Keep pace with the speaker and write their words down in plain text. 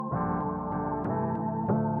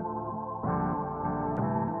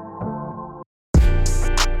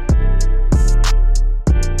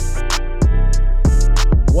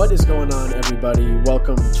What is going on, everybody?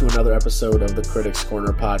 Welcome to another episode of the Critics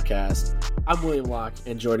Corner podcast. I'm William Locke,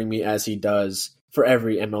 and joining me as he does for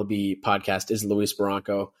every MLB podcast is Luis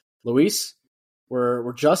Barranco. Luis,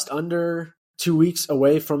 we're just under 2 weeks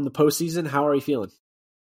away from the postseason. How are you feeling?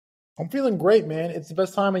 I'm feeling great, man. It's the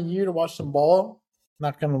best time of year to watch some ball.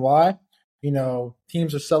 Not going to lie. You know,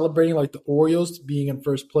 teams are celebrating like the Orioles being in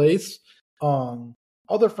first place.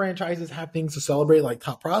 Other franchises have things to celebrate like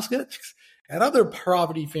top prospects. And other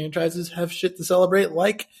poverty franchises have shit to celebrate,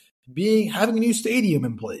 like having a new stadium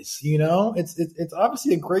in place. You know, it's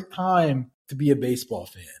obviously a great time to be a baseball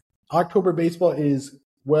fan. October baseball is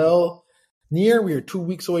near. We are 2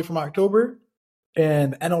 weeks away from October,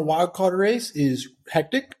 and NL wildcard race is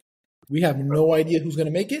hectic. We have no idea who's going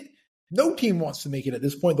to make it. No team wants to make it at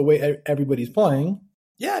this point. The way everybody's playing.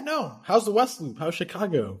 Yeah, no. How's the West Loop? How's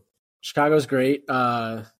Chicago? Chicago's great.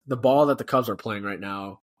 The ball that the Cubs are playing right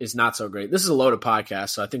now is not so great. This is a loaded podcast,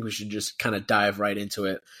 so I think we should just kind of dive right into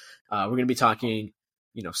it. We're going to be talking,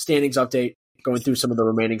 standings update, going through some of the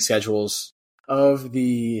remaining schedules of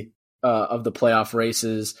the playoff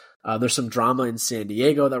races. There's some drama in San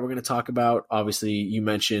Diego that we're going to talk about. Obviously, you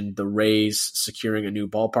mentioned the Rays securing a new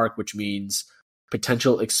ballpark, which means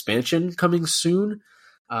potential expansion coming soon.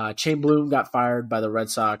 Chaim Bloom got fired by the Red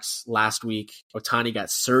Sox last week. Ohtani got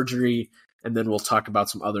surgery. And then we'll talk about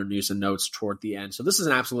some other news and notes toward the end. So this is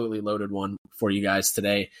an absolutely loaded one for you guys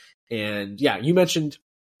today. And yeah, you mentioned.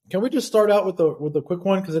 Can we just start out with a quick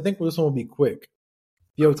one? Because I think this one will be quick.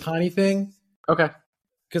 The Ohtani thing. Okay.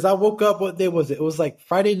 Because I woke up, what day was it? It was like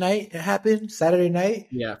Friday night it happened, Saturday night.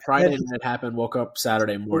 Yeah, Friday night happened, woke up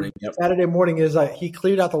Saturday morning. Yep. Saturday morning is like he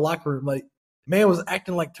cleared out the locker room. Like, man was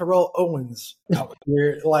acting like Terrell Owens out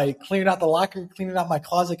here, like clearing out the locker, cleaning out my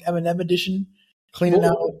closet Eminem edition, cleaning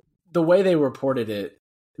out. The way they reported it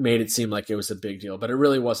made it seem like it was a big deal, but it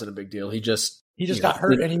really wasn't a big deal. He just got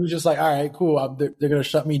hurt, and he was just like, all right, cool. They're going to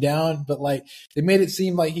shut me down. But like, they made it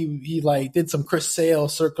seem like he like did some Chris Sale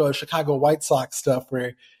circa Chicago White Sox stuff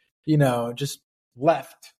where, just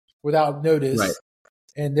left without notice. Right.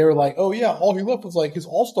 And they were like, oh yeah, all he left was like his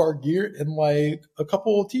all-star gear and like a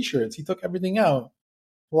couple of t-shirts. He took everything out.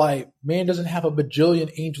 Like, man doesn't have a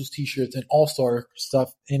bajillion Angels t-shirts and all-star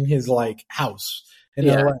stuff in his like house.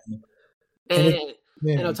 Yeah. And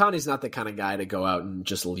Ohtani's not the kind of guy to go out and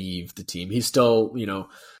just leave the team. He's still,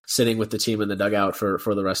 sitting with the team in the dugout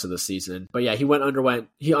for the rest of the season. But yeah, he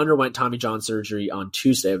underwent Tommy John surgery on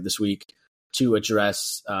Tuesday of this week to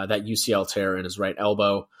address that UCL tear in his right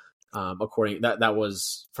elbow. That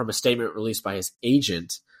was from a statement released by his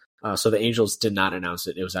agent. So the Angels did not announce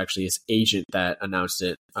it. It was actually his agent that announced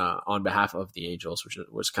it on behalf of the Angels, which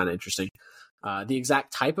was kind of interesting. The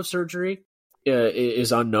exact type of surgery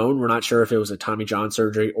is unknown. We're not sure if it was a Tommy John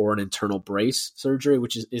surgery or an internal brace surgery,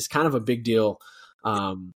 which is kind of a big deal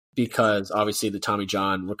because obviously the Tommy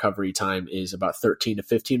John recovery time is about 13 to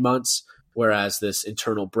 15 months, whereas this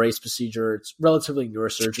internal brace procedure, it's relatively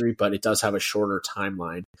newer surgery, but it does have a shorter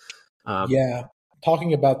timeline.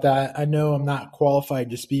 Talking about that, I know I'm not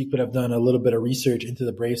qualified to speak, but I've done a little bit of research into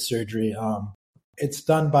the brace surgery. It's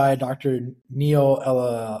done by Dr. Neil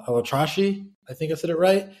Elatrashi. I think I said it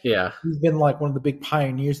right. Yeah. He's been like one of the big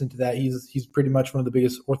pioneers into that. He's pretty much one of the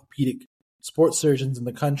biggest orthopedic sports surgeons in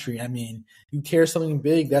the country. I mean, you tear something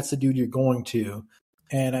big, that's the dude you're going to.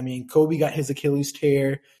 And I mean, Kobe got his Achilles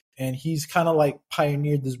tear, and he's kind of like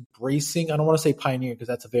pioneered this bracing. I don't want to say pioneer because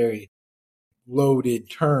that's a very loaded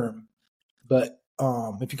term. But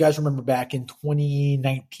if you guys remember back in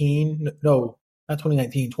 2019, no, not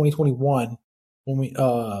 2019, 2021, when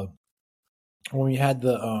we had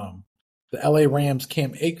the LA Rams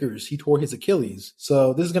Cam Akers, he tore his Achilles.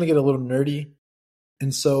 So this is going to get a little nerdy.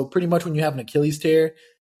 And so pretty much when you have an Achilles tear,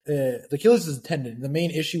 the Achilles is a tendon. The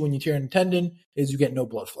main issue when you tear a tendon is you get no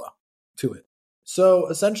blood flow to it. So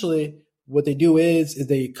essentially what they do is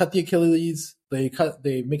they cut the Achilles,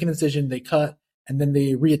 they make an incision, they cut, and then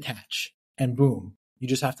they reattach, and boom. You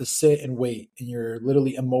just have to sit and wait, and you're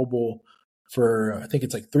literally immobile for, I think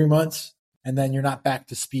it's like 3 months, and then you're not back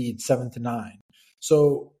to speed 7 to 9.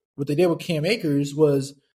 So what they did with Cam Akers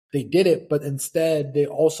was they did it, but instead they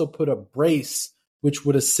also put a brace which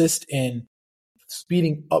would assist in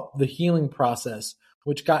speeding up the healing process,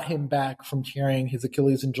 which got him back from tearing his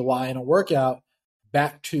Achilles in July in a workout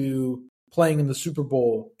back to playing in the Super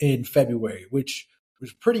Bowl in February, which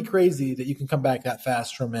was pretty crazy that you can come back that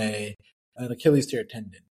fast from an Achilles tear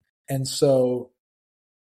tendon. And so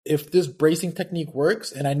if this bracing technique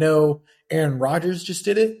works, and I know Aaron Rodgers just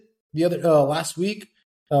did it last week.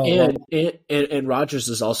 And Rodgers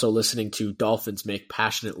is also listening to Dolphins Make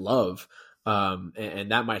Passionate Love,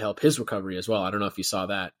 and that might help his recovery as well. I don't know if you saw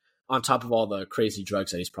that. on top of all the crazy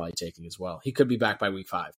drugs that he's probably taking as well. He could be back by week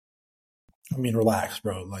 5. I mean, relax,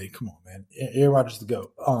 bro. Like, come on, man. Aaron Rodgers to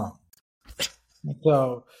go.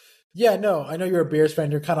 So, yeah, no, I know you're a Bears fan.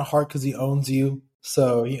 You're kind of hard because he owns you.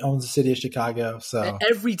 So he owns the city of Chicago. So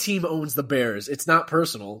every team owns the Bears. It's not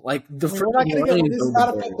personal. Like we're not going to get. This is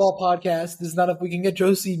not a football podcast. This is not if we can get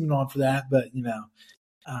Joe Seaman on for that. But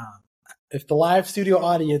if the live studio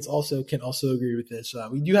audience can agree with this,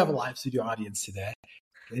 we do have a live studio audience today.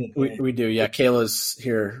 We do, yeah. Kayla's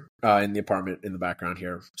here in the apartment in the background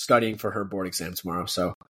here, studying for her board exam tomorrow.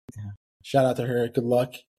 So, shout out to her. Good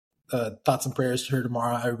luck. Thoughts and prayers to her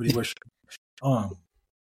tomorrow. Everybody wish.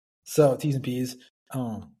 So T's and P's.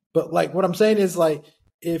 But like what I'm saying is like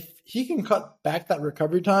if he can cut back that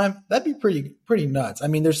recovery time, that'd be pretty nuts. I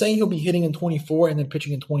mean, they're saying he'll be hitting in 24 and then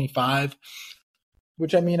pitching in 25,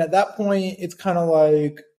 which I mean at that point it's kind of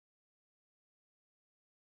like,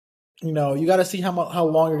 you got to see how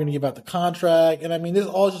long you're going to give out the contract, and I mean this is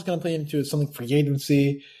all just going to play into something free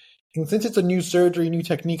agency. And since it's a new surgery, new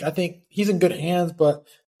technique, I think he's in good hands. But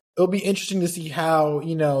it'll be interesting to see how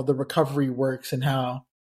the recovery works and how.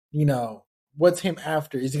 What's him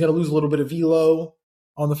after? Is he going to lose a little bit of velo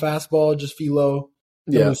on the fastball, just velo?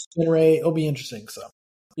 Yeah. Spin rate. It'll be interesting. So,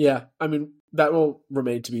 yeah, I mean, that will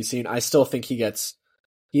remain to be seen. I still think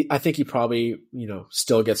I think he probably,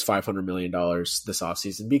 still gets $500 million this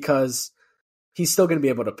offseason because he's still going to be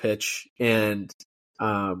able to pitch. And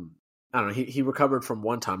I don't know, he recovered from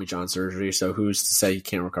one Tommy John surgery. So who's to say he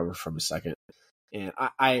can't recover from a second? And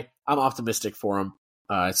I'm optimistic for him.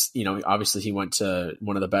 Obviously he went to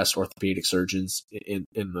one of the best orthopedic surgeons in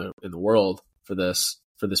the world for this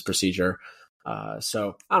procedure.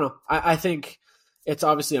 So I don't know. I think it's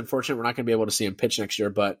obviously unfortunate we're not going to be able to see him pitch next year,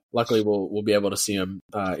 but luckily we'll be able to see him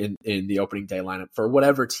in the opening day lineup for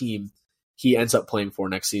whatever team he ends up playing for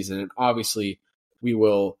next season. And obviously we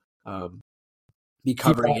will be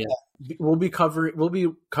covering it. We'll be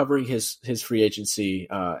covering his free agency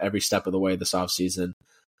every step of the way this offseason.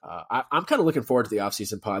 I'm kind of looking forward to the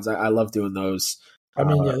offseason pods. I love doing those. I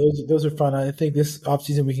mean, yeah, those are fun. I think this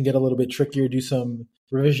offseason we can get a little bit trickier, do some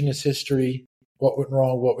revisionist history, what went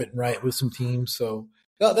wrong, what went right with some teams. So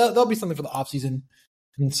that'll be something for the offseason.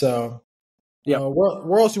 And so, yeah,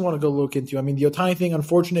 where else you want to go look into? I mean, the Ohtani thing,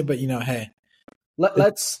 unfortunate, but hey,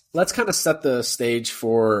 let's kind of set the stage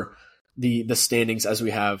for the standings as we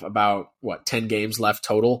have about 10 games left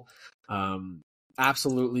total.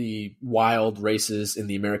 Absolutely wild races in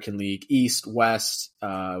the American League East, West,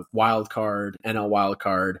 wild card, NL wild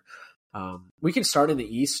card. We can start in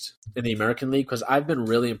the East in the American League because I've been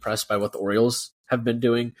really impressed by what the Orioles have been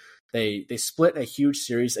doing. They split a huge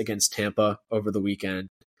series against Tampa over the weekend.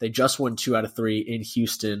 They just won 2 out of 3 in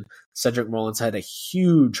Houston. Cedric Mullins had a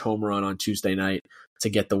huge home run on Tuesday night to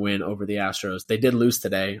get the win over the Astros. They did lose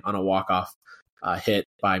today on a walk-off hit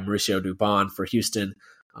by Mauricio Dubon for Houston.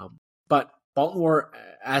 But Baltimore,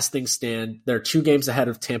 as things stand, they're 2 games ahead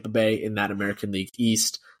of Tampa Bay in that American League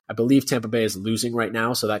East. I believe Tampa Bay is losing right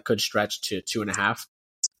now, so that could stretch to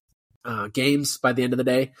 2.5 games by the end of the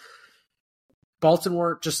day.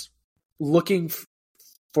 Baltimore, just looking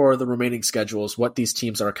for the remaining schedules, what these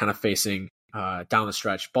teams are kind of facing down the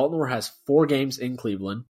stretch. Baltimore has 4 games in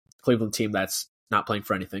Cleveland team that's not playing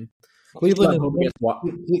for anything. Cleveland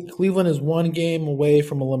is 1 game away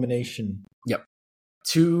from elimination. Yep.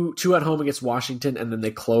 2 at home against Washington, and then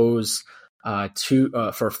they close for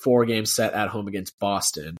a 4 game set at home against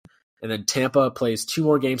Boston. And then Tampa plays 2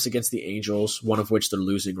 more games against the Angels, one of which they're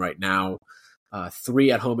losing right now.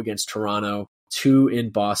 3 at home against Toronto, 2 in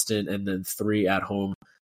Boston, and then 3 at home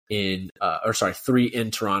 3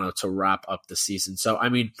 in Toronto to wrap up the season. So, I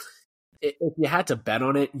mean, if you had to bet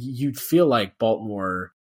on it, you'd feel like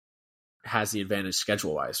Baltimore has the advantage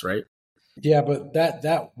schedule-wise, right? Yeah, but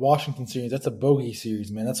that Washington series, that's a bogey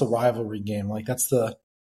series, man. That's a rivalry game. Like, that's the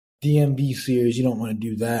DMV series. You don't want to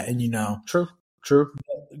do that. And, True.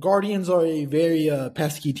 The Guardians are a very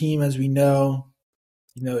pesky team, as we know.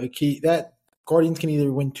 That Guardians can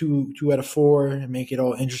either win 2 out of 4 and make it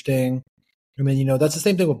all interesting. And then, that's the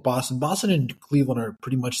same thing with Boston. Boston and Cleveland are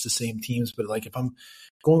pretty much the same teams. But, like, if I'm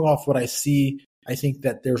going off what I see, I think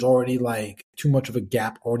that there's already, like, too much of a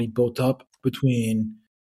gap already built up between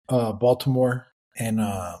Baltimore and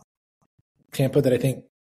Tampa that I think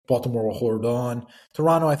Baltimore will hold on.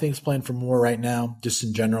 Toronto, I think, is playing for more right now, just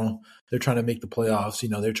in general. They're trying to make the playoffs.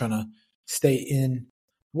 They're trying to stay in.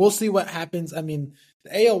 We'll see what happens. I mean,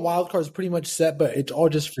 the AL wildcard is pretty much set, but it's all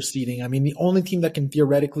just for seeding. I mean, the only team that can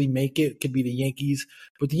theoretically make it could be the Yankees,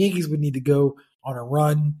 but the Yankees would need to go on a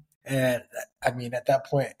run And I mean, at that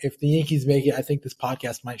point, if the Yankees make it, I think this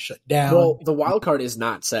podcast might shut down. Well, the wild card is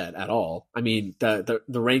not set at all. I mean, the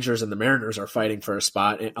Rangers and the Mariners are fighting for a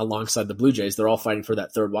spot alongside the Blue Jays. They're all fighting for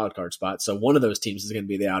that third wild card spot. So one of those teams is going to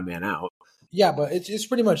be the odd man out. Yeah, but it's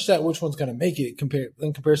pretty much set which one's going to make it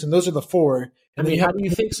in comparison. Those are the four. I mean, how do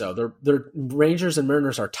you think so? The Rangers and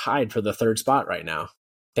Mariners are tied for the third spot right now.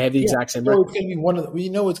 They have the exact same record. It's going to be we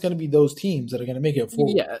know it's going to be those teams that are going to make it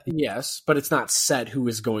forward. Yeah, yes, but it's not set who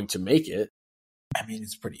is going to make it. I mean,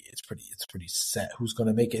 it's pretty set who's going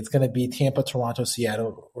to make it. It's going to be Tampa, Toronto,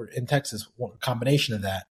 Seattle, or in Texas, one combination of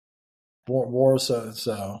that.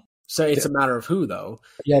 So it's a matter of who, though.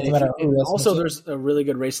 Yeah, it's a matter of who. Also, there's a really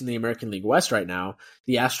good race in the American League West right now.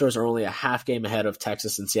 The Astros are only a half game ahead of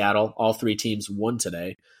Texas and Seattle. All three teams won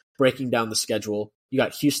today. Breaking down the schedule, you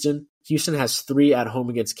got Houston. Houston has 3 at home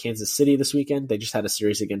against Kansas City this weekend. They just had a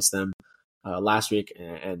series against them last week,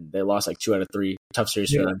 and they lost like 2 out of 3. Tough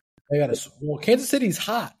series for them. Kansas City's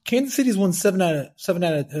hot. Kansas City's won 7 out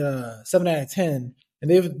of 10,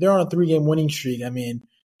 and they're on a 3-game winning streak. I mean,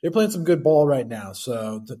 they're playing some good ball right now,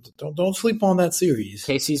 so don't sleep on that series.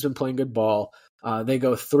 KC's been playing good ball. They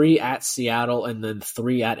go 3 at Seattle and then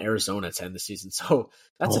 3 at Arizona to end the season. So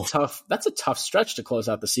that's a tough stretch to close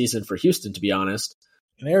out the season for Houston, to be honest.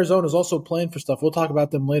 And Arizona's also playing for stuff. We'll talk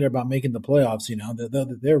about them later about making the playoffs. You know,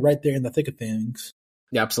 they're right there in the thick of things.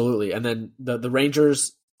 Yeah, absolutely. And then the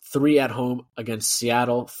Rangers, 3 at home against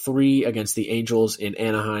Seattle, 3 against the Angels in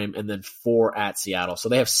Anaheim, and then 4 at Seattle. So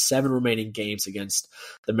they have 7 remaining games against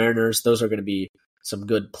the Mariners. Those are going to be some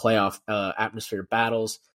good playoff atmosphere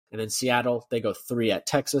battles. And then Seattle, they go 3 at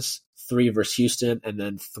Texas, 3 versus Houston, and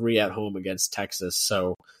then 3 at home against Texas.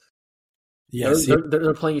 So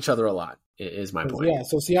they're playing each other a lot, is my point. Yeah,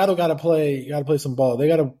 so Seattle got to play some ball.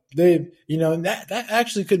 And that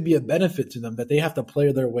actually could be a benefit to them that they have to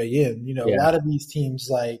play their way in. You know, a lot of these teams,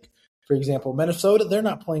 like for example, Minnesota, they're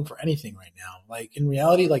not playing for anything right now. Like in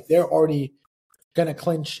reality, like they're already gonna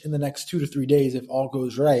clinch in the next 2 to 3 days if all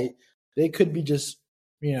goes right. They could be just,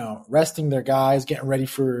 you know, resting their guys, getting ready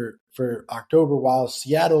for October, while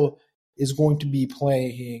Seattle is going to be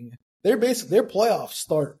playing. Their playoffs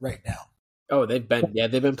start right now. Oh, they've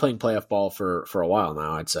been playing playoff ball for a while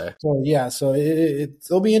now, I'd say. So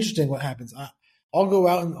it'll be interesting what happens. I'll go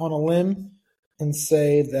out on a limb and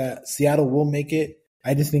say that Seattle will make it.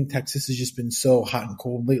 I just think Texas has just been so hot and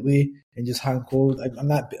cold lately, and just hot and cold. I'm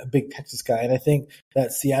not a big Texas guy, and I think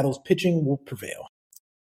that Seattle's pitching will prevail.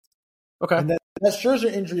 Okay. And that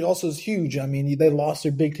Scherzer injury also is huge. I mean, they lost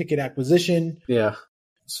their big ticket acquisition. Yeah.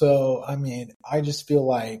 So, I mean, I just feel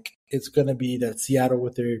like it's going to be that Seattle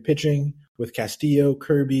with their pitching, with Castillo,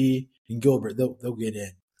 Kirby, and Gilbert, they'll get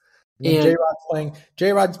in. And J-Rod's playing.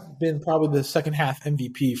 J-Rod's been probably the second half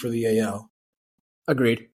MVP for the AL.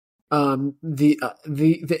 Agreed. The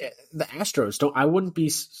Astros I wouldn't be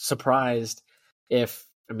surprised if,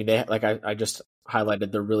 I mean, they, like I just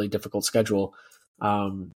highlighted their really difficult schedule.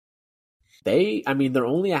 They're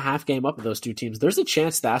only a half game up of those two teams. There's a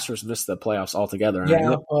chance the Astros miss the playoffs altogether.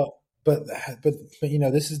 Yeah, but you know,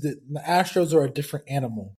 the Astros are a different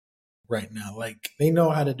animal right now. Like, they know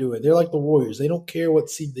how to do it. They're like the Warriors. They don't care what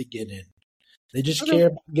seed they get in. They just care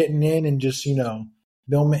about getting in, and just, you know,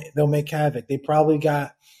 they'll make havoc. They probably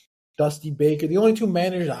got Dusty Baker. The only 2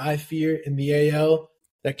 managers I fear in the AL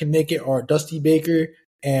that can make it are Dusty Baker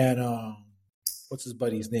and what's his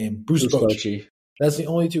buddy's name? Bruce Bochy. That's the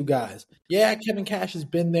only 2 guys. Yeah, Kevin Cash has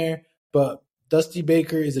been there, but Dusty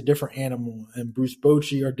Baker is a different animal, and Bruce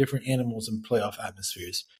Bochy are different animals in playoff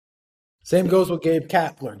atmospheres. Same goes with Gabe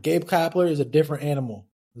Kapler. Gabe Kapler is a different animal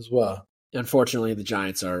as well. Unfortunately, the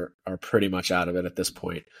Giants are pretty much out of it at this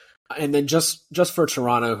point. And then just for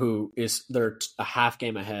Toronto, they're a half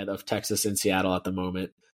game ahead of Texas and Seattle at the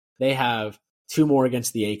moment. They have 2 more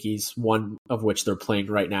against the Yankees, one of which they're playing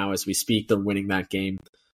right now as we speak. They're winning that game.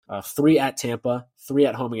 3 at Tampa, 3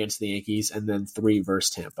 at home against the Yankees, and then 3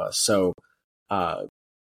 versus Tampa. So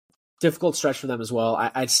difficult stretch for them as well.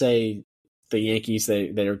 I'd say the Yankees,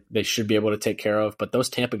 they should be able to take care of, but those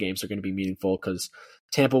Tampa games are going to be meaningful because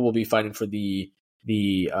Tampa will be fighting for the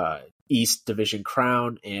East Division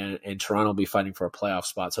crown, and Toronto will be fighting for a playoff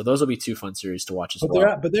spot. So those will be 2 fun series to watch as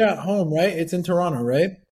well. But they're at home, right? It's in Toronto, right?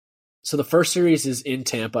 So the first series is in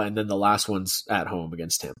Tampa, and then the last one's at home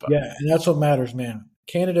against Tampa. Yeah, and that's what matters, man.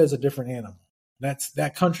 Canada is a different animal.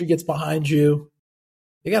 That country gets behind you.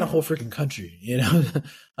 They got a whole freaking country, you know?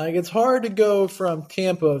 Like, it's hard to go from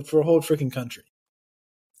Tampa for a whole freaking country.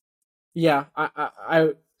 Yeah,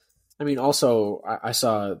 I mean, also, I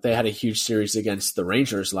saw they had a huge series against the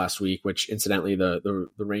Rangers last week, which incidentally the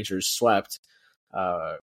Rangers swept.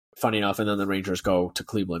 Funny enough, and then the Rangers go to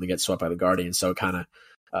Cleveland and get swept by the Guardians. So it kind of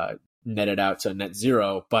netted out to net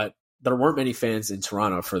zero, but there weren't many fans in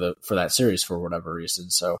Toronto for that series for whatever reason.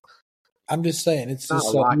 So I'm just saying it's not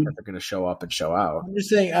just a lot that they're going to show up and show out. I'm just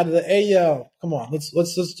saying out of the AL, come on, let's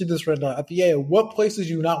do this right now. At the AL, what places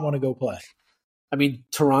do you not want to go play? I mean,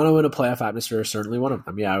 Toronto in a playoff atmosphere is certainly one of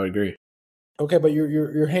them. Yeah, I would agree. Okay, but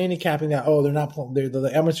you're handicapping that. Oh, they're not playing.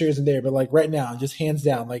 The atmosphere isn't there. But like right now, just hands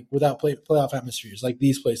down, like without playoff atmospheres, like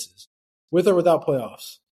these places, with or without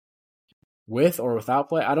playoffs. With or without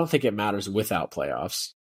play, I don't think it matters without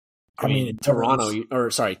playoffs. I mean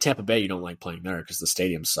Tampa Bay, you don't like playing there because the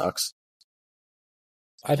stadium sucks.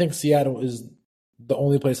 I think Seattle is the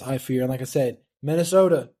only place I fear. And like I said,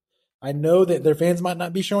 Minnesota, I know that their fans might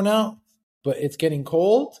not be showing out, but it's getting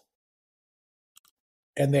cold,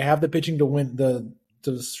 and they have the pitching to win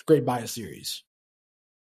to scrape by a series.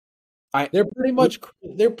 They're pretty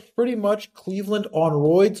much Cleveland on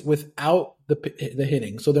roids without the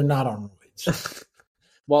hitting, so they're not on roids.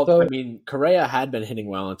 Well, so, I mean, Correa had been hitting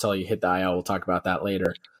well until he hit the IL. We'll talk about that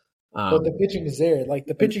later. But the pitching is there. Like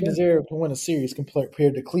the pitching is there to win a series compared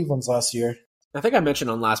to Cleveland's last year. I think I mentioned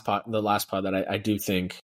on the last pod that I do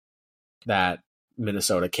think that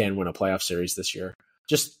Minnesota can win a playoff series this year.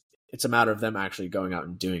 Just it's a matter of them actually going out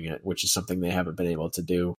and doing it, which is something they haven't been able to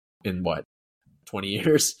do in 20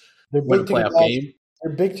 years. Their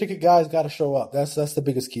big ticket guys got to show up. That's the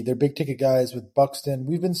biggest key. They're big ticket guys with Buxton.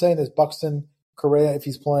 We've been saying this: Buxton, Correa if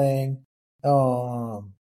he's playing,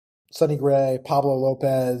 Sonny Gray, Pablo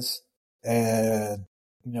Lopez, and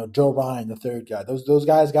Joe Ryan, the third guy. Those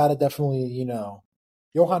guys got to definitely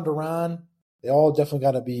Johan Duran. They all definitely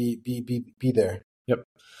got to be there. Yep.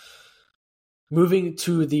 Moving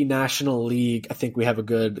to the National League, I think we have a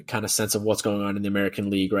good kind of sense of what's going on in the American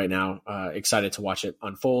League right now. Excited to watch it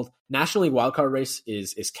unfold. National League wildcard race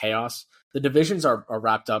is chaos. The divisions are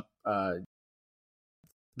wrapped up.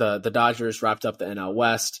 The Dodgers wrapped up the NL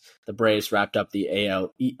West. The Braves wrapped up the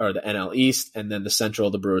the NL East, and then the Central.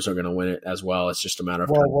 The Brewers are going to win it as well. It's just a matter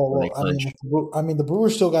of time before they clinch. I mean, the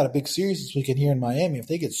Brewers still got a big series this weekend here in Miami. If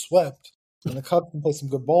they get swept, and the Cubs can play some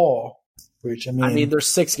good ball, which I mean, they're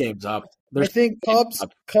 6 games up. I think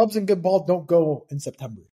Cubs and good ball don't go in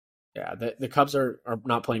September. Yeah, the Cubs are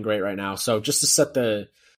not playing great right now. So just to set the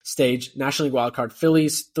stage, National League wildcard,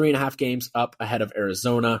 Phillies 3.5 games up ahead of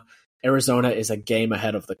Arizona. Arizona is a game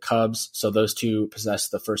ahead of the Cubs, so those two possess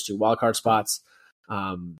the first 2 wildcard spots.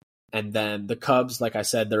 And then the Cubs, like I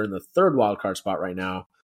said, they're in the 3rd wildcard spot right now.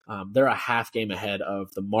 They're a half game ahead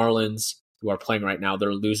of the Marlins, who are playing right now.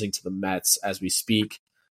 They're losing to the Mets as we speak.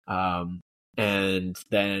 And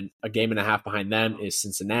then a game and a half behind them is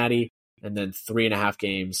Cincinnati, and then 3.5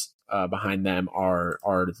 games behind them are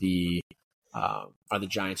the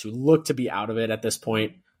Giants, who look to be out of it at this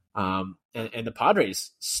point. And the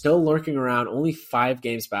Padres still lurking around, only 5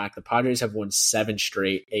 games back. The Padres have won 7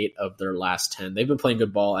 straight, 8 of their last 10. They've been playing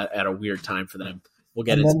good ball at a weird time for them. We'll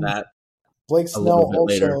get into that. Blake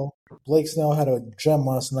Snell had a gem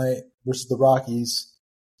last night versus the Rockies.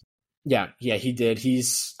 Yeah, he did.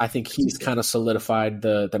 I think he's kind of solidified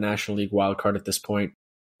the National League wild card at this point.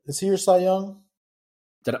 Is he your Cy Young?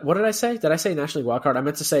 What did I say? Did I say National League wild card? I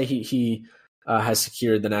meant to say he has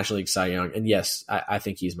secured the National League Cy Young. And yes, I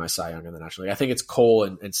think he's my Cy Young in the National League. I think it's Cole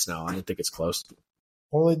and Snell. I don't think it's close.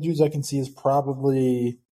 Only dudes I can see is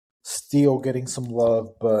probably Steele getting some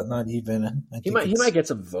love, but not even. He might get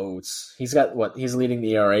some votes. He's got he's leading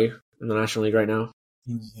the ERA in the National League right now.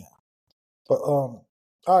 Yeah. But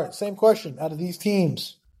all right, same question. Out of these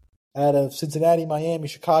teams, out of Cincinnati, Miami,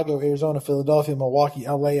 Chicago, Arizona, Philadelphia, Milwaukee,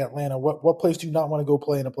 LA, Atlanta, what place do you not want to go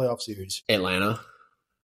play in a playoff series? Atlanta.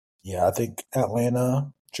 Yeah, I think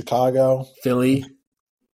Atlanta, Chicago, Philly.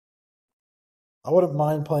 I wouldn't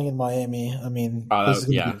mind playing in Miami. I mean,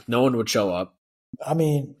 no one would show up. I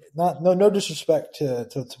mean, no disrespect to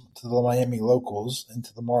the Miami locals and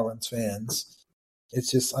to the Marlins fans.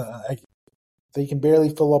 It's just they can barely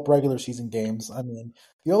fill up regular season games. I mean,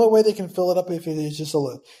 the only way they can fill it up if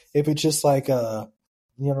it's just like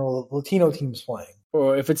Latino teams playing,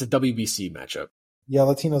 or if it's a WBC matchup. Yeah,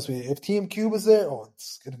 Latinos. If Team Cuba's there,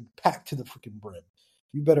 it's gonna be packed to the freaking brim.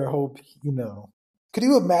 You better hope. Could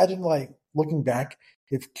you imagine looking back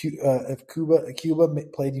if Cuba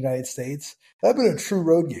played the United States? That'd been a true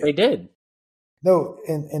road game. They did. No,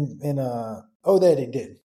 they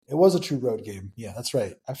did. It was a true road game. Yeah, that's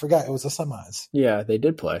right. I forgot it was the semis. Yeah, they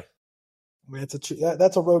did play.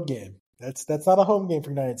 That's a road game. That's not a home game for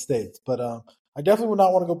the United States. But I definitely would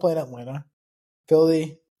not want to go play in Atlanta,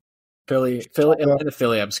 Philly. Atlanta,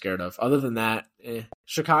 Philly, I'm scared of. Other than that,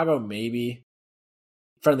 Chicago maybe.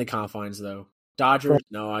 Friendly confines though. Dodgers,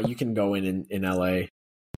 no. You can go in LA.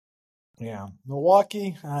 Yeah,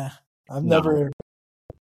 Milwaukee. I've never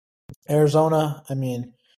Arizona, I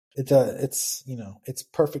mean, it's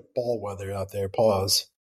perfect ball weather out there. Pause.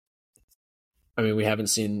 I mean, we haven't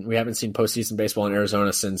seen postseason baseball in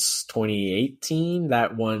Arizona since 2018.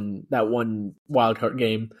 That one wild card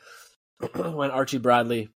game when Archie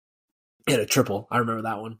Bradley hit a triple. I remember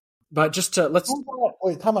that one. But just to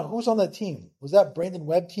wait, time out. Who's on that team? Was that Brandon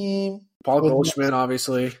Webb team? Paul Goldschmidt,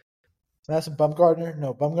 obviously. Madison Bumgarner?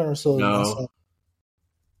 No, Bumgarner still no.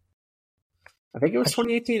 I think it was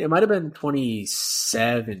 2018. It might have been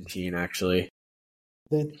 2017, actually.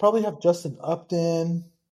 They probably have Justin Upton.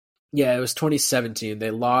 Yeah, it was 2017.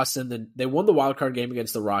 They lost, and then they won the wild card game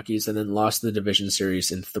against the Rockies, and then lost the division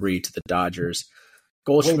series in 3 to the Dodgers.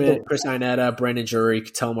 Goldschmidt, Chris Iannetta, Brandon Drury,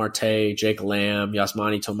 Ketel Marte, Jake Lamb,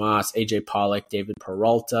 Yasmani Tomas, AJ Pollock, David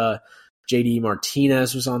Peralta, JD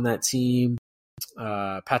Martinez was on that team.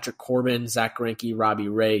 Patrick Corbin, Zach Greinke, Robbie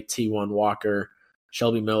Ray, T1 Walker,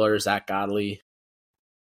 Shelby Miller, Zach Godley,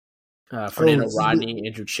 Fernando Rodney,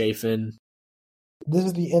 Andrew Chafin. This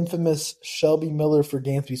is the infamous Shelby Miller for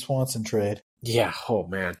Dansby Swanson trade. Yeah. Oh,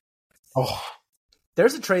 man. Oh.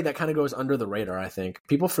 There's a trade that kind of goes under the radar, I think.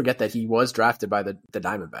 People forget that he was drafted by the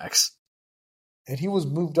Diamondbacks. And he was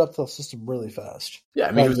moved up the system really fast. Yeah,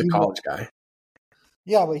 I mean, he was a college guy.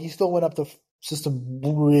 Yeah, but he still went up the system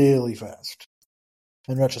really fast,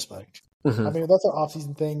 in retrospect. Mm-hmm. I mean, that's an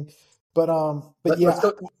off-season thing. But yeah.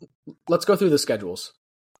 Let's go through the schedules.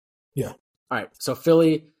 Yeah. All right, so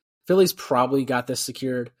Philly's probably got this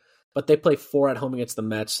secured, but they play 4 at home against the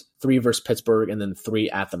Mets, 3 versus Pittsburgh, and then 3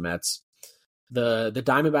 at the Mets. The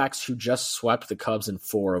Diamondbacks, who just swept the Cubs in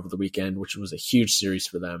 4 over the weekend, which was a huge series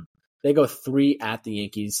for them, they go 3 at the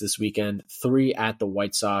Yankees this weekend, 3 at the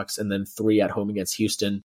White Sox, and then 3 at home against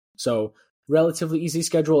Houston. So relatively easy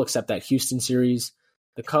schedule, except that Houston series.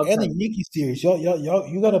 The Cubs and the Yankee series, y'all,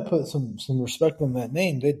 you got to put some respect on that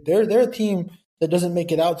name. They're a team that doesn't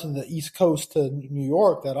make it out to the East Coast to New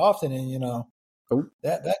York that often, and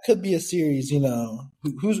that could be a series.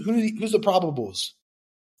 Who's the probables?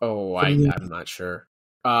 Oh, I'm not sure.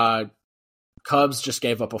 Cubs just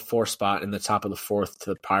gave up a 4 spot in the top of the 4th to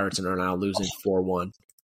the Pirates and are now losing 4-1.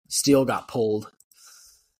 Steele got pulled.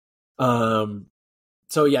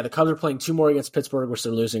 So yeah, the Cubs are playing 2 more against Pittsburgh, which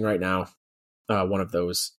they're losing right now. One of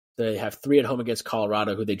those. They have 3 at home against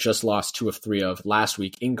Colorado, who they just lost 2 of 3 of last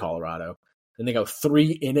week in Colorado. Then they go 3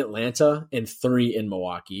 in Atlanta and 3 in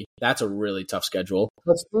Milwaukee. That's a really tough schedule.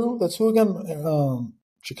 That's who again?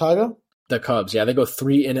 Chicago? The Cubs, yeah, they go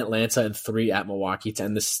 3 in Atlanta and 3 at Milwaukee to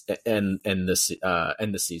end the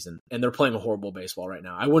season, and they're playing a horrible baseball right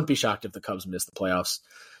now. I wouldn't be shocked if the Cubs miss the playoffs.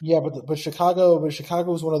 Yeah, but Chicago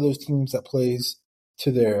is one of those teams that plays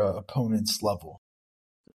to their opponent's level.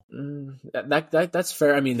 That's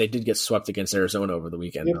fair. I mean, they did get swept against Arizona over the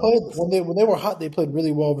weekend. They played when they were hot. They played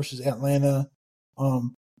really well versus Atlanta.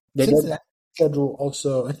 Cincinnati schedule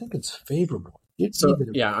also, I think it's favorable.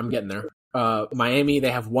 Yeah, I'm getting there. Miami,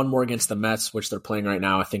 they have 1 more against the Mets, which they're playing right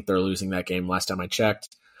now. I think they're losing that game last time I checked.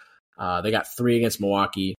 They got 3 against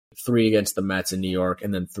Milwaukee, 3 against the Mets in New York,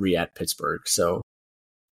 and then 3 at Pittsburgh. So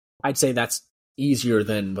I'd say that's easier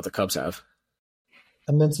than what the Cubs have.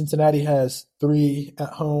 And then Cincinnati has 3 at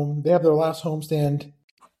home. They have their last homestand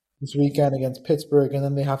this weekend against Pittsburgh, and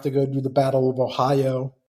then they have to go do the Battle of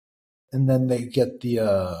Ohio, and then they get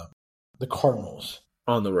the Cardinals.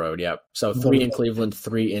 On the road, yep. So 3 in Cleveland,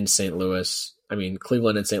 3 in St. Louis. I mean,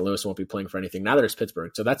 Cleveland and St. Louis won't be playing for anything. Now there's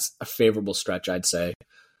Pittsburgh. So that's a favorable stretch, I'd say.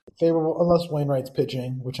 Favorable, unless Wainwright's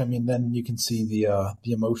pitching, which, I mean, then you can see the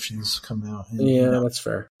emotions come out. And, that's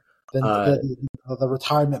fair. Then the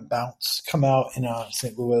retirement bounce come out in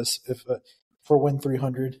St. Louis for win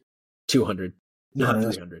 300. 200. Not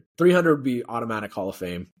 300. 300 would be automatic Hall of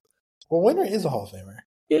Fame. Well, Wainwright is a Hall of Famer.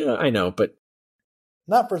 Yeah, I know, but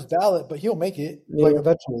not first ballot, but he'll make it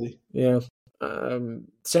eventually. Yeah.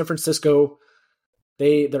 San Francisco,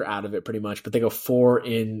 they're out of it pretty much, but they go 4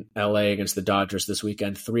 in LA against the Dodgers this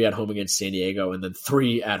weekend, 3 at home against San Diego, and then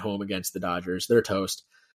 3 at home against the Dodgers. They're toast.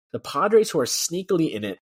 The Padres, who are sneakily in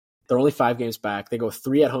it, they're only 5 games back. They go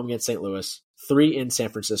 3 at home against St. Louis, 3 in San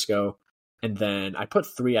Francisco, and then I put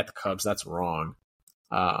 3 at the Cubs. That's wrong.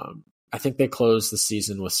 I think they close the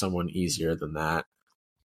season with someone easier than that.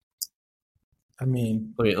 I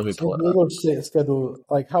mean, let me pull it up. Schedule,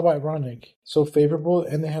 how ironic, so favorable,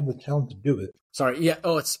 and they have the talent to do it. Sorry, yeah.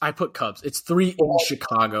 I put Cubs. It's 3 in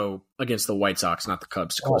Chicago against the White Sox, not the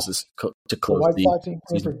Cubs to close this. To close the White Sox ain't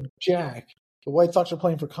playing for Jack. The White Sox are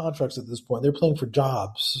playing for contracts at this point. They're playing for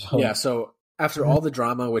jobs. So. Yeah. So after all the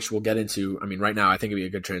drama, which we'll get into, I mean, right now I think it'd be a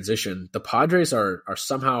good transition. The Padres are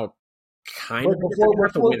somehow kind of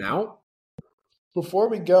have to win out. Before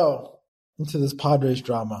we go into this Padres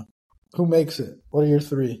drama, who makes it? What are your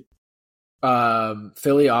 3?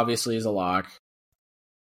 Philly obviously is a lock.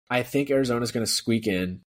 I think Arizona's going to squeak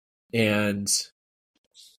in, and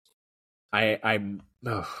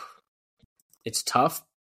it's tough.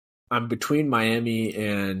 I'm between Miami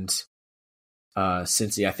and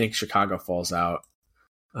Cincy. I think Chicago falls out.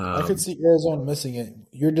 I could see Arizona missing it.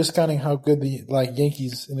 You're discounting how good the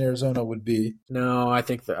Yankees in Arizona would be. No, I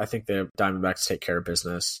think the Diamondbacks take care of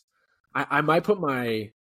business. I might put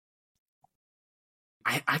my.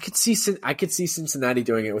 I could see Cincinnati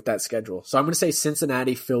doing it with that schedule. So I'm going to say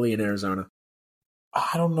Cincinnati, Philly, and Arizona.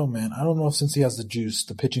 I don't know, man. I don't know if Cincy has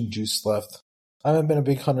the pitching juice left. I haven't been a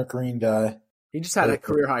big Hunter Green guy. He just had a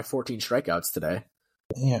career high 14 strikeouts today.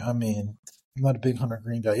 Yeah, I mean, I'm not a big Hunter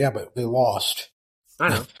Green guy. Yeah, but they lost. I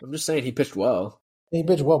know. I'm just saying he pitched well. He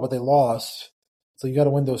pitched well, but they lost. So you got to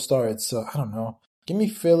win those starts. So I don't know. Give me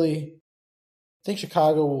Philly. I think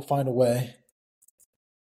Chicago will find a way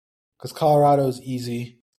because Colorado is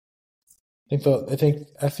easy. I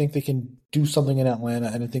think they can do something in Atlanta,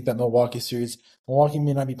 and I think that Milwaukee series. Milwaukee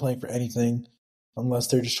may not be playing for anything unless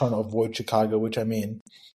they're just trying to avoid Chicago. Which I mean,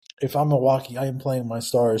 if I'm Milwaukee, I am playing my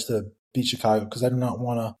stars to beat Chicago because I do not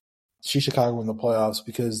want to see Chicago in the playoffs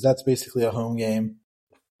because that's basically a home game.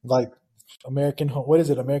 Like American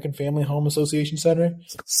Family Home Association Center?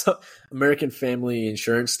 So American Family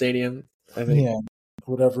Insurance Stadium, I think. Yeah,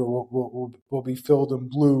 whatever will be filled in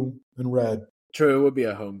blue and red. True, it would be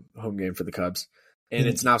a home game for the Cubs. And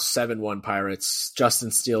it's now 7-1 Pirates. Justin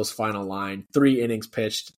Steele's final line, 3 innings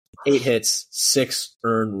pitched, 8 hits, 6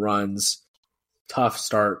 earned runs. Tough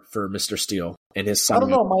start for Mr. Steele and his son. I don't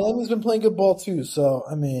know. Miami's been playing good ball too, so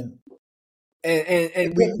I mean.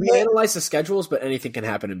 And we analyze the schedules, but anything can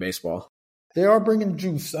happen in baseball. They are bringing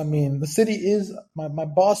juice. I mean, the city is. My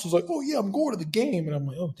boss was like, "Oh yeah, I'm going to the game," and I'm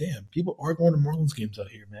like, "Oh damn, people are going to Marlins games out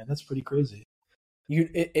here, man. That's pretty crazy."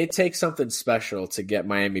 It takes something special to get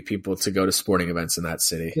Miami people to go to sporting events in that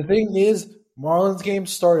city. The thing is, Marlins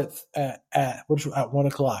games start at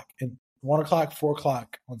 1:00 and 1:00,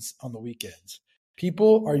 4:00 on the weekends.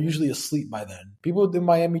 People are usually asleep by then. People in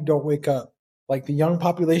Miami don't wake up. Like the young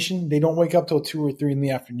population, they don't wake up till 2 or 3 in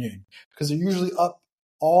the afternoon because they're usually up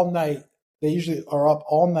all night. They usually are up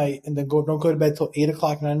all night and then don't go to bed till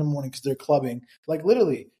 8:00, 9 in the morning because they're clubbing. Like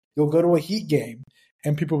literally, you'll go to a Heat game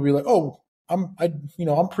and people will be like, "Oh,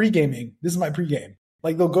 I'm pre-gaming. This is my pre-game."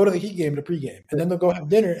 Like they'll go to the Heat game to pre-game and then they'll go have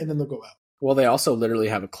dinner and then they'll go out. Well, they also literally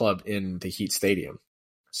have a club in the Heat stadium.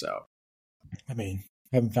 So, I mean,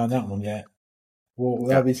 I haven't found that one yet. Well,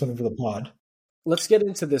 that'll be something for the pod. Let's get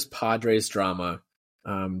into this Padres drama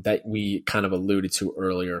that we kind of alluded to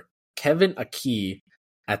earlier. Kevin Akee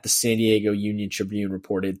at the San Diego Union Tribune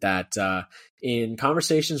reported that in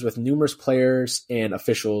conversations with numerous players and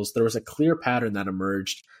officials, there was a clear pattern that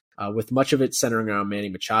emerged, with much of it centering around Manny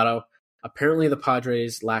Machado. Apparently, the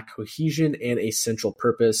Padres lack cohesion and a central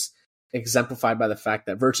purpose, exemplified by the fact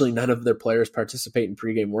that virtually none of their players participate in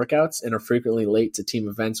pregame workouts and are frequently late to team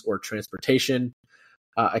events or transportation.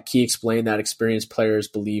 Akee explained that experienced players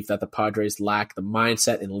believe that the Padres lack the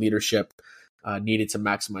mindset and leadership needed to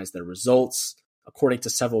maximize their results. According to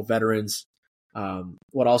several veterans,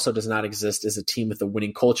 what also does not exist is a team with a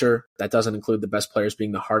winning culture. That doesn't include the best players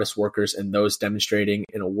being the hardest workers and those demonstrating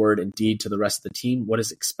in a word and deed to the rest of the team what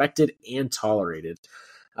is expected and tolerated.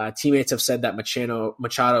 Teammates have said that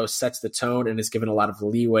Machado sets the tone and is given a lot of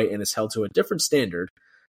leeway and is held to a different standard,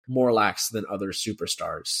 more lax than other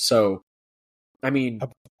superstars. So, I mean,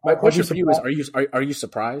 my question for you is: Are you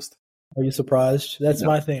surprised? Are you surprised? That's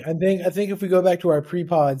my thing. I think if we go back to our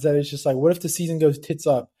pre-pods, that it's just like, what if the season goes tits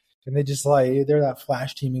up and they just they're that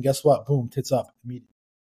flash team and guess what? Boom, tits up immediately.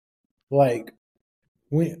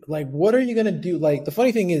 What are you gonna do? Like the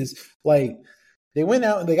funny thing is, they went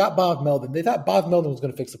out and they got Bob Melvin. They thought Bob Melvin was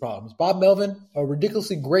gonna fix the problems. Bob Melvin, a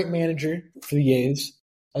ridiculously great manager for the A's.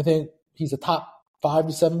 I think he's a top 5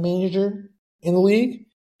 to 7 manager in the league.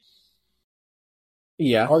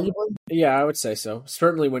 Yeah. Arguably? Yeah, I would say so.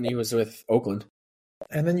 Certainly when he was with Oakland.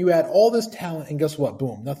 And then you add all this talent, and guess what?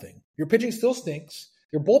 Boom, nothing. Your pitching still stinks.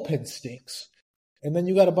 Your bullpen stinks. And then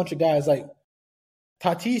you got a bunch of guys like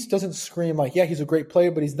Tatis doesn't scream like, yeah, he's a great player,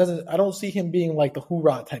 but I don't see him being like the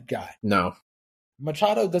hoorah type guy. No.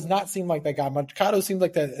 Machado does not seem like that guy. Machado seems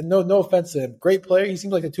like that. No offense to him. Great player. He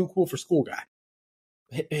seems like a too cool for school guy.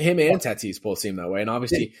 Him and Tatis both seem that way. And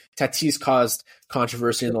obviously, Tatis caused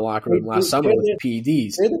controversy in the locker room last summer with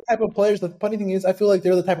PEDs. They're the type of players. The funny thing is, I feel like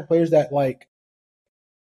they're the type of players that, like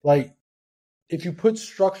if you put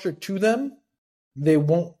structure to them, they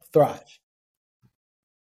won't thrive.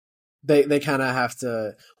 They kind of have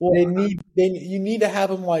to. Well, you need to have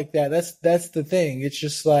them like that. That's the thing. It's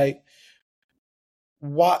just like,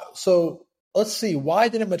 what? So let's see, why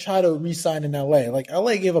didn't Machado re-sign in LA? Like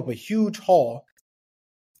LA gave up a huge haul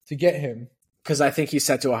to get him. Because I think he's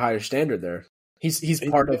set to a higher standard there. He's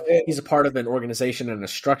a part of an organization and a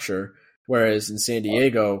structure, whereas in San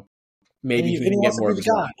Diego, maybe he can get more of his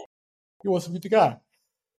own. He wants to be the guy.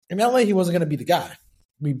 In LA, he wasn't going to be the guy.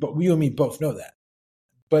 But we and me both know that.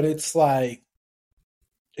 But it's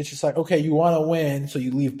just like, okay, you want to win, so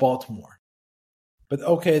you leave Baltimore. But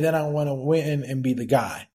okay, then I want to win and be the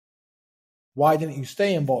guy. Why didn't you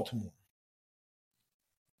stay in Baltimore?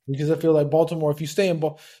 Because I feel like Baltimore, if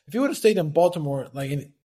you would have stayed in Baltimore,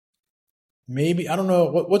 like maybe, I don't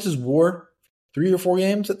know, what's his WAR? 3 or 4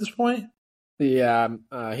 games at this point? Yeah,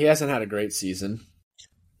 he hasn't had a great season.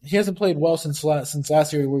 He hasn't played well since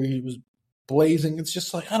last year where he was blazing. It's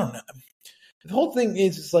just like, I don't know. The whole thing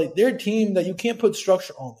is, it's like they're a team that you can't put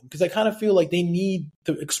structure on them because I kind of feel like they need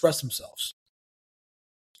to express themselves.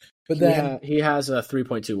 But then he has a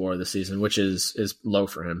 3.2 WAR this season, which is low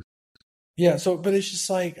for him. Yeah, but it's just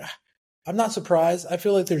like, I'm not surprised. I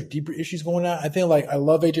feel like there's deeper issues going on. I think like I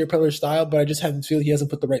love AJ Peller's style, but I just haven't feel he hasn't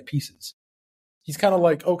put the right pieces. He's kind of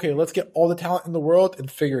like, okay, let's get all the talent in the world and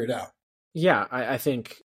figure it out. Yeah, I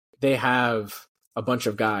think they have a bunch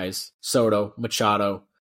of guys, Soto, Machado,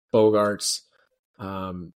 Bogarts,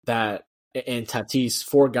 and Tatis,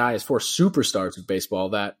 4 superstars of baseball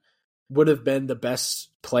that would have been the best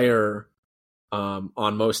player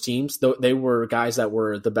on most teams. They were guys that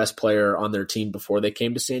were the best player on their team before they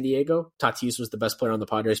came to San Diego. Tatis was the best player on the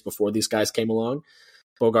Padres before these guys came along.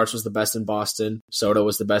 Bogarts was the best in Boston. Soto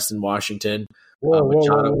was the best in Washington. Whoa.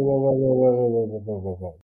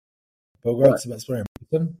 Bogart's the best player in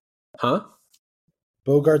Boston? Huh?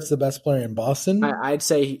 Bogart's the best player in Boston? I'd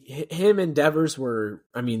say him and Devers were,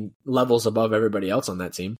 levels above everybody else on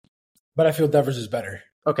that team. But I feel Devers is better.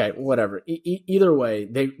 Okay, whatever. Either way,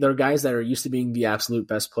 they're guys that are used to being the absolute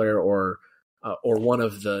best player or one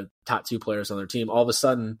of the top 2 players on their team. All of a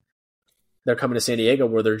sudden, they're coming to San Diego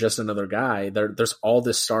where they're just another guy. There's all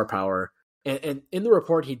this star power. And in the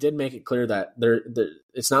report, he did make it clear that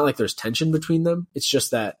it's not like there's tension between them. It's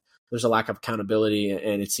just that there's a lack of accountability,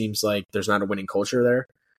 and it seems like there's not a winning culture there,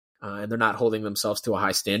 and they're not holding themselves to a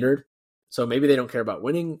high standard. So maybe they don't care about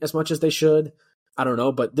winning as much as they should. I don't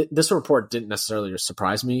know, but this report didn't necessarily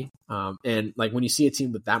surprise me. And like when you see a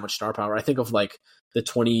team with that much star power, I think of like the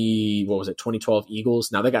 2012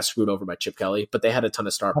 Eagles. Now they got screwed over by Chip Kelly, but they had a ton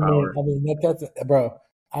of star power. That's bro.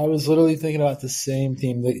 I was literally thinking about the same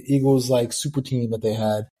team, the Eagles like super team that they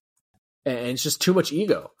had, and it's just too much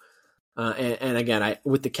ego. And again,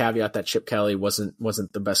 with the caveat that Chip Kelly wasn't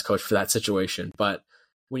the best coach for that situation, but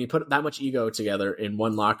when you put that much ego together in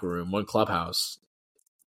one locker room, one clubhouse,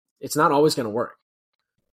 it's not always going to work.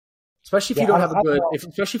 Especially if you don't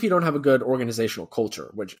have a good organizational culture,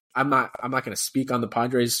 which I'm not going to speak on the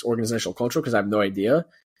Padres organizational culture because I have no idea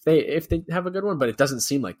if they have a good one, but it doesn't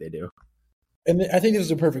seem like they do. And I think this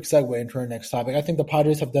is a perfect segue into our next topic. I think the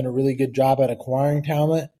Padres have done a really good job at acquiring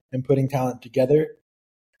talent and putting talent together,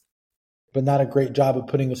 but not a great job of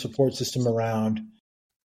putting a support system around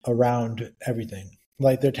everything.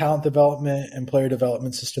 Like their talent development and player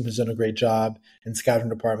development system has done a great job in scouting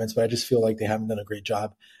departments, but I just feel like they haven't done a great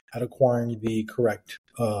job at acquiring the correct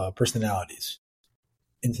personalities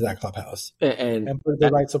into that clubhouse and put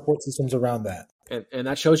the right support systems around that. And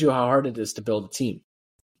that shows you how hard it is to build a team.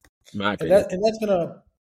 In my opinion. And that's going to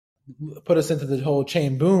put us into the whole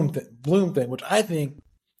Chaim Bloom thing, which I think,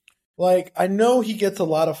 like, I know he gets a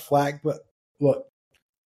lot of flack, but look,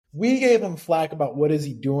 we gave him flack about what is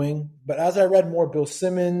he doing. But as I read more Bill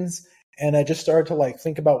Simmons and I just started to like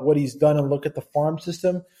think about what he's done and look at the farm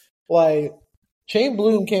system, like Chaim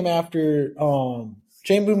Bloom came after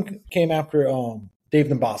Dave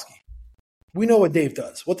Dombrowski. We know what Dave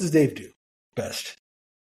does. What does Dave do best?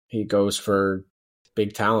 He goes for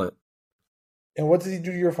big talent. And what does he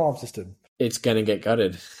do to your farm system? It's gonna get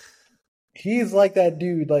gutted. He's like that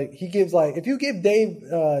dude. Like he gives like if you give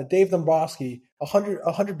Dave Dombrowski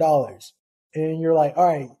 $100 and you're like, all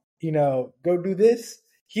right, go do this,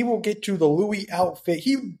 he will get you the Louis outfit.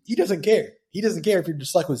 He doesn't care. He doesn't care if you're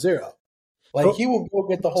just stuck with zero. Like he will go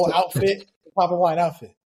get the whole outfit, the top of line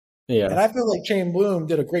outfit. Yeah. And I feel like Chaim Bloom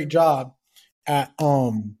did a great job at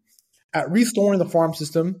restoring the farm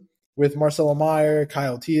system with Marcelo Meyer,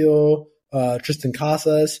 Kyle Teal, Tristan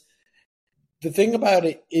Casas. The thing about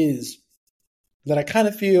it is that I kind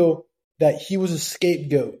of feel that he was a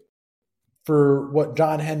scapegoat for what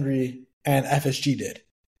John Henry and FSG did.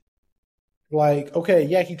 Like, okay,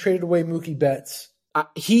 yeah, he traded away Mookie Betts.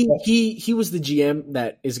 He was the GM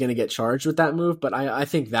that is going to get charged with that move, but I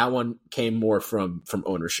think that one came more from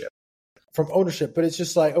ownership. From ownership, but it's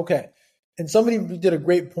just like, okay. And somebody did a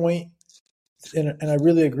great point and I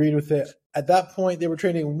really agreed with it. At that point, they were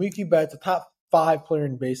trading Mookie Betts, the top 5 player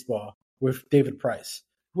in baseball, with David Price,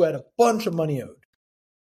 who had a bunch of money owed.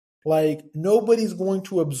 Like, nobody's going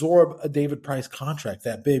to absorb a David Price contract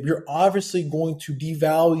that big. You're obviously going to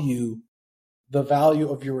devalue the value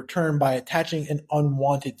of your return by attaching an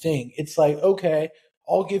unwanted thing. It's like, okay,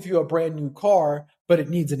 I'll give you a brand new car, but it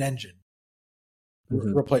needs an engine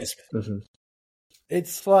replacement. Mm-hmm.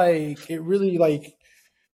 It's like, it really like,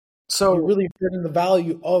 so you're really hurting the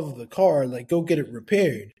value of the car. Like, go get it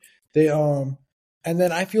repaired. And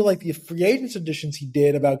then I feel like the free agents additions he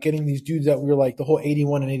did about getting these dudes that we were like the whole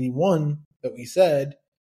 81 and 81 that we said,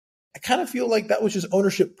 I kind of feel like that was just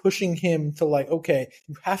ownership pushing him to like, okay,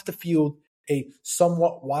 you have to field a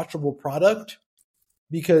somewhat watchable product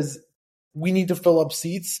because we need to fill up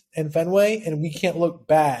seats in Fenway and we can't look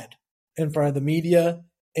bad in front of the media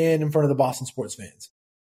and in front of the Boston sports fans.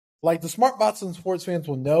 Like, the smart Boston sports fans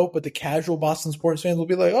will know, but the casual Boston sports fans will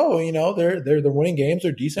be like, oh, you know, they're winning games,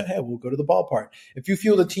 they're decent. Hey, we'll go to the ballpark. If you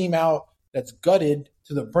field a team out that's gutted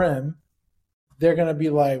to the brim, they're going to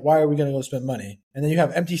be like, why are we going to go spend money? And then you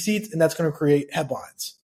have empty seats, and that's going to create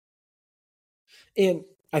headlines. And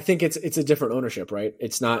I think it's a different ownership, right?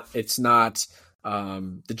 It's not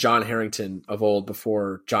the John Harrington of old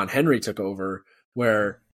before John Henry took over,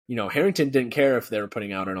 where, you know, Harrington didn't care if they were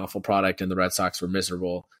putting out an awful product and the Red Sox were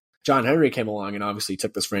miserable. John Henry came along and obviously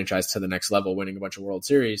took this franchise to the next level, winning a bunch of World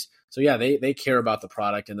Series. So yeah, they care about the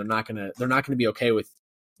product, and they're not gonna be okay with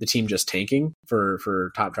the team just tanking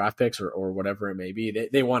for top draft picks or whatever it may be.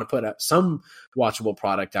 They want to put out some watchable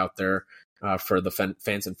product out there for the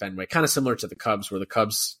fans in Fenway, kind of similar to the Cubs, where the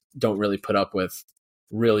Cubs don't really put up with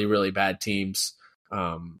really, really bad teams,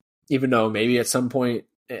 even though maybe at some point,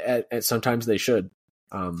 at sometimes they should.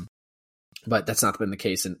 But that's not been the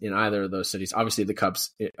case in either of those cities. Obviously, the Cubs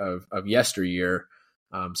of yesteryear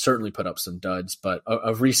certainly put up some duds, but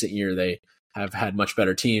of recent year, they have had much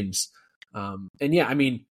better teams. And yeah, I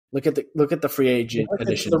mean, look at the free agent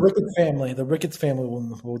addition. The Ricketts family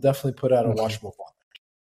will definitely put out a watchable product.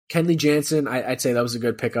 Kenley Jansen, I'd say that was a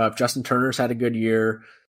good pickup. Justin Turner's had a good year.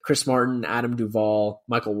 Chris Martin, Adam Duvall,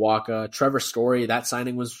 Michael Wacha, Trevor Story. That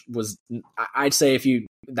signing was I'd say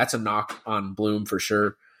that's a knock on Bloom for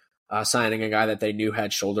sure. Signing a guy that they knew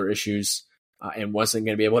had shoulder issues and wasn't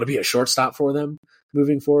going to be able to be a shortstop for them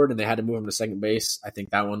moving forward, and they had to move him to second base. I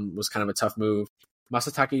think that one was kind of a tough move.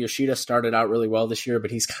 Masataka Yoshida started out really well this year, but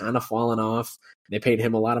he's kind of fallen off. They paid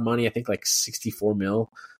him a lot of money, I think like $64 million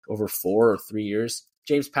over 4 or 3 years.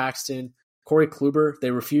 James Paxton, Corey Kluber,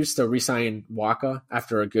 they refused to re-sign Wacha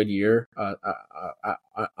after a good year on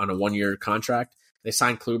a 1-year contract. They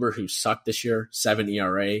signed Kluber, who sucked this year, 7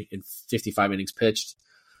 ERA in 55 innings pitched.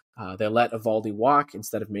 They let Evaldi walk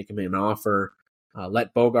instead of making him an offer.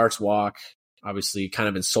 Let Bogarts walk. Obviously, kind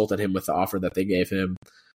of insulted him with the offer that they gave him.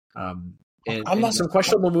 And some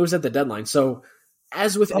questionable moves at the deadline. So,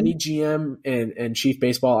 as with any GM and chief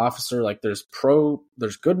baseball officer, like there's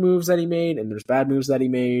good moves that he made and there's bad moves that he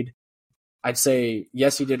made. I'd say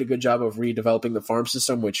yes, he did a good job of redeveloping the farm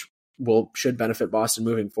system, which should benefit Boston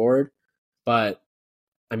moving forward. But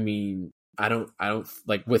I mean, I don't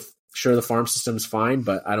like with. Sure, the farm system's fine,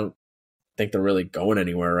 but I don't think they're really going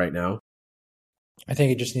anywhere right now. I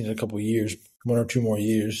think it just needed a couple of years, 1 or 2 more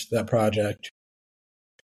years, that project.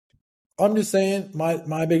 I'm just saying,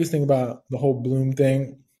 my biggest thing about the whole Bloom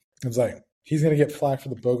thing is like, he's going to get flack for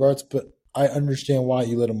the Bogarts, but I understand why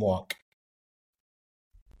you let him walk.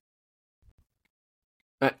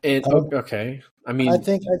 Okay. I mean, I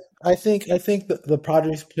think that the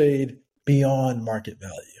Padres played beyond market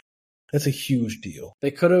value. That's a huge deal.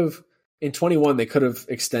 They could have in 21. They could have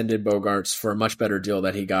extended Bogarts for a much better deal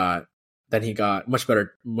that he got. Much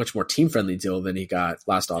more team friendly deal than he got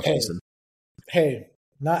last offseason. Hey,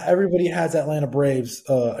 not everybody has Atlanta Braves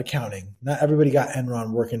accounting. Not everybody got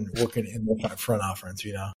Enron working in the front office,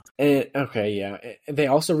 you know. And okay, yeah. And they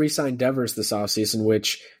also re-signed Devers this offseason,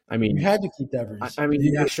 which I mean, you had to keep Devers. I mean,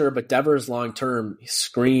 yeah, sure, but Devers long term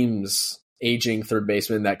screams aging third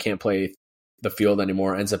baseman that can't play the field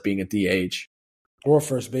anymore, ends up being a DH. Or a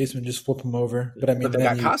first baseman, just flip him over. But I mean, they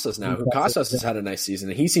got Casas now. Casas has had a nice season,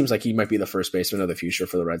 and he seems like he might be the first baseman of the future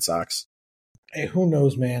for the Red Sox. Hey, who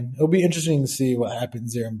knows, man? It'll be interesting to see what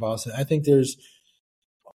happens there in Boston. I think there's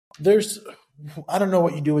I don't know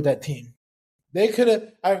what you do with that team. They could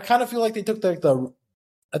have. I kind of feel like they took the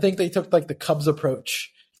Cubs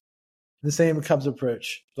approach, the same Cubs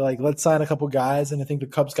approach. Like, let's sign a couple guys, and I think the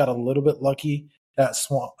Cubs got a little bit lucky that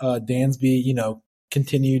Dansby, you know,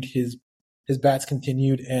 continued his bats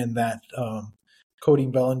continued, and that Cody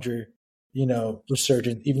Bellinger, you know,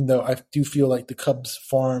 resurgent. Even though I do feel like the Cubs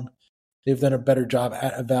farm they've done a better job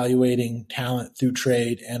at evaluating talent through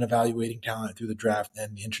trade and evaluating talent through the draft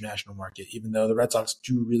than the international market, even though the Red Sox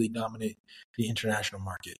do really dominate the international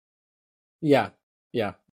market. Yeah.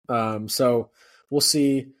 So we'll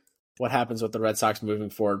see what happens with the Red Sox moving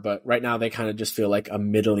forward. But right now they kind of just feel like a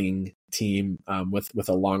middling team with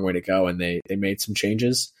a long way to go, and they made some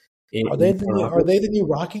changes. Are they the new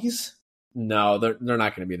Rockies? No, they're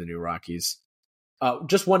not going to be the new Rockies.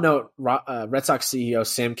 Just one note, Red Sox CEO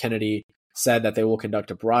Sam Kennedy said that they will conduct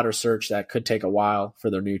a broader search that could take a while for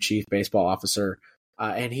their new chief baseball officer.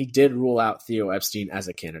 And he did rule out Theo Epstein as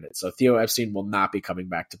a candidate. So Theo Epstein will not be coming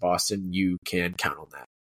back to Boston. You can count on that.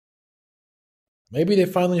 Maybe they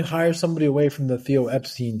finally hire somebody away from the Theo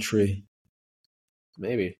Epstein tree.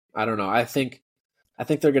 Maybe. I don't know. I think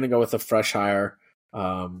they're going to go with a fresh hire.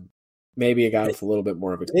 Maybe a guy with a little bit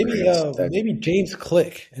more of experience. Maybe James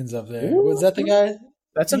Click ends up there. Was that the guy?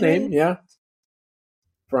 That's a name, yeah.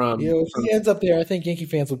 If he ends up there, I think Yankee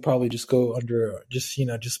fans would probably just go under,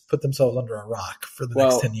 just put themselves under a rock for the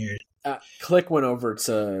next 10 years. Click went over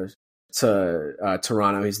to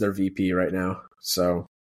Toronto. He's their VP right now. So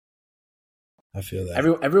I feel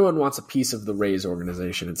that everyone wants a piece of the Rays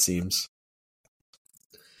organization, it seems.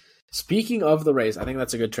 Speaking of the Rays, I think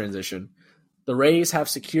that's a good transition. The Rays have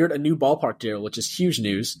secured a new ballpark deal, which is huge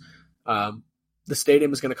news. The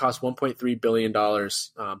stadium is going to cost $1.3 billion,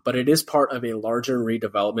 but it is part of a larger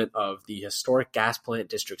redevelopment of the historic gas plant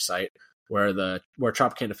district site where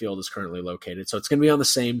Tropicana Field is currently located. So it's going to be on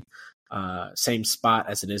the same spot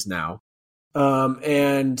as it is now. So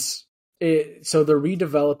they're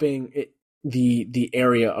redeveloping the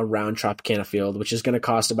area around Tropicana Field, which is going to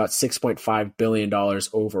cost about $6.5 billion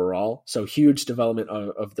overall. So huge development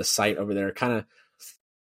of the site over there, kind of,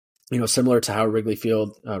 similar to how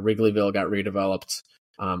Wrigleyville got redeveloped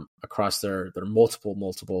across their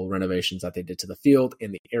multiple renovations that they did to the field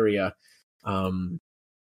in the area.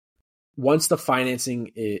 Once the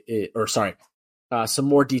financing, some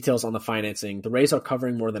more details on the financing. The Rays are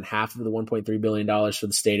covering more than half of the $1.3 billion for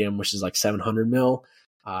the stadium, which is like $700 million.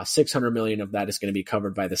 $600 million of that is going to be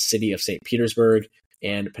covered by the city of St. Petersburg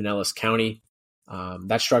and Pinellas County.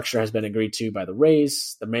 That structure has been agreed to by the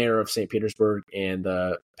Rays, the mayor of St. Petersburg, and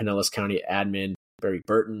the Pinellas County admin, Barry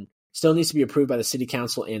Burton. Still needs to be approved by the city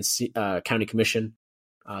council and county commission.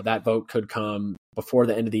 That vote could come before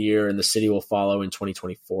the end of the year, and the city will follow in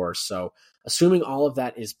 2024. So assuming all of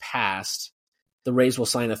that is passed, the Rays will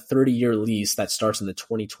sign a 30-year lease that starts in the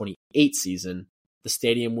 2028 season. The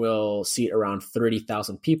stadium will seat around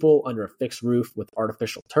 30,000 people under a fixed roof with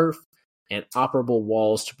artificial turf and operable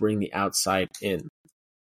walls to bring the outside in.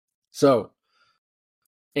 So,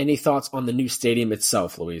 any thoughts on the new stadium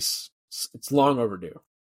itself, Luis? It's long overdue.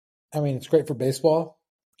 I mean, it's great for baseball.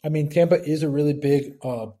 I mean, Tampa is a really big,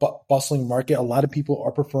 bustling market. A lot of people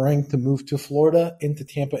are preferring to move to Florida into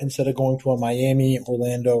Tampa instead of going to a Miami,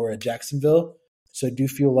 Orlando, or a Jacksonville. So I do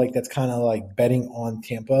feel like that's kind of like betting on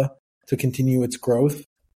Tampa to continue its growth.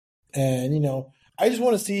 And, I just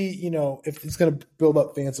want to see, if it's going to build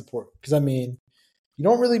up fan support. Because, I mean, you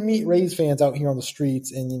don't really meet Rays fans out here on the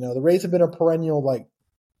streets. And, the Rays have been a perennial,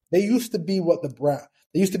 they used to be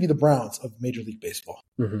the Browns of Major League Baseball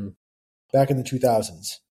back in the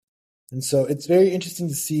 2000s. And so it's very interesting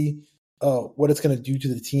to see what it's going to do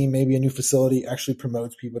to the team. Maybe a new facility actually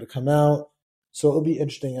promotes people to come out. So it'll be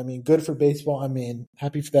interesting. I mean, good for baseball. I mean,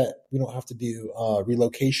 happy for that we don't have to do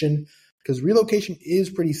relocation, because relocation is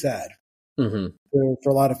pretty sad for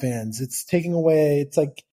a lot of fans. It's taking away, it's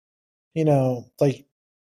like, like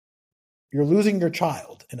you're losing your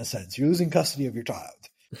child in a sense. You're losing custody of your child,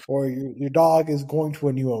 or your dog is going to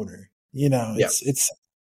a new owner.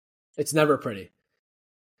 It's never pretty.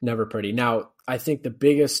 Never pretty. Now, I think the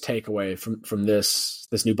biggest takeaway from this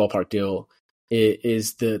new ballpark deal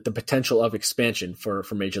is the potential of expansion for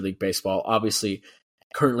Major League Baseball. Obviously,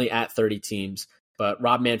 currently at 30 teams, but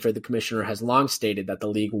Rob Manfred, the commissioner, has long stated that the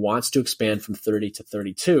league wants to expand from 30 to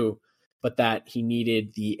 32, but that he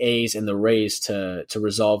needed the A's and the Rays to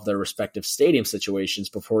resolve their respective stadium situations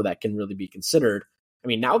before that can really be considered. I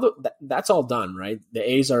mean, now that's all done, right? The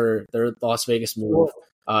A's their Las Vegas move.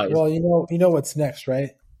 You know what's next,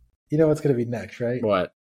 right? You know what's going to be next, right?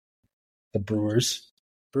 What? The Brewers.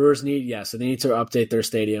 So they need to update their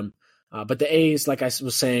stadium. But the A's, like I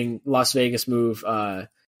was saying, Las Vegas move, going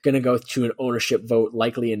to go to an ownership vote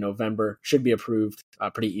likely in November, should be approved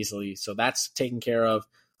pretty easily. So that's taken care of.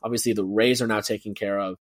 Obviously, the Rays are now taken care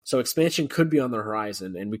of. So expansion could be on the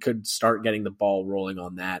horizon, and we could start getting the ball rolling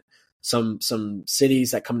on that. Some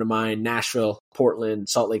cities that come to mind: Nashville, Portland,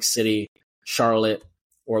 Salt Lake City, Charlotte,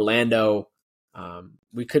 Orlando.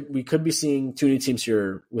 We could be seeing two new teams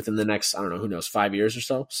here within the next, I don't know, who knows, 5 years or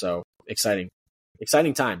so. So exciting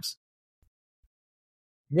times.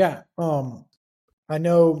 Yeah. I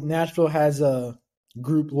know Nashville has a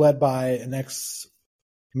group led by an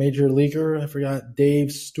ex-major leaguer. I forgot,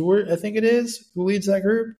 Dave Stewart, I think it is, who leads that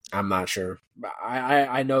group. I'm not sure.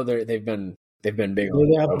 I know they've been big.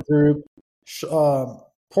 They have a group.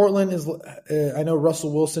 Portland is. I know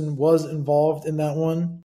Russell Wilson was involved in that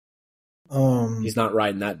one. He's not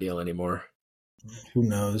riding that deal anymore. Who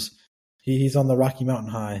knows? He's on the Rocky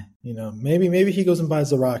Mountain High. Maybe he goes and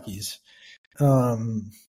buys the Rockies.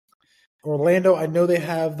 Orlando, I know they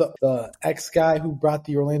have the ex guy who brought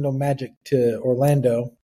the Orlando Magic to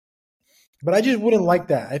Orlando, but I just wouldn't like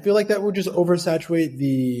that. I feel like that would just oversaturate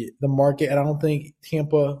the market, and I don't think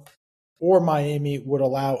Tampa or Miami would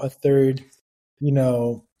allow a third,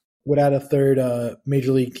 major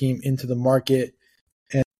league team into the market.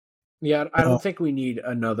 And yeah, I don't think we need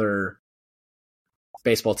another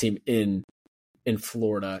baseball team in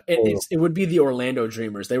Florida. It would be the Orlando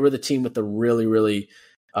Dreamers. They were the team with the really, really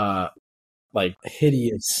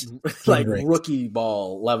hideous, rookie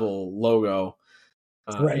ball level logo.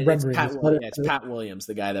 It's Pat Williams,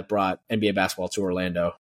 the guy that brought NBA basketball to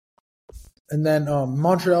Orlando. And then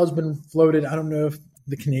Montreal's been floated. I don't know if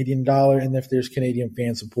the Canadian dollar and if there's Canadian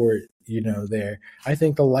fan support, there. I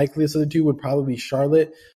think the likeliest of the two would probably be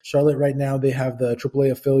Charlotte. Charlotte right now, they have the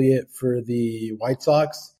AAA affiliate for the White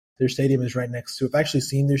Sox. Their stadium is right next to. I've actually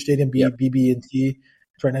seen their stadium, BB&T.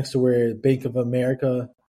 It's right next to where Bank of America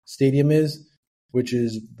Stadium is, which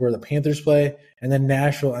is where the Panthers play. And then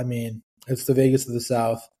Nashville, I mean, it's the Vegas of the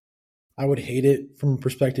South. I would hate it from a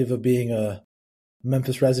perspective of being a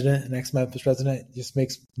Memphis resident, an ex-Memphis resident. It just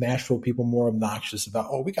makes Nashville people more obnoxious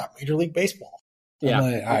about, we got Major League Baseball.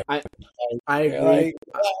 Yeah, I agree.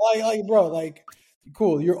 Bro,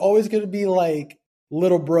 cool. You're always going to be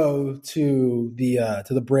little bro to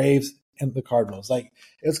the Braves and the Cardinals.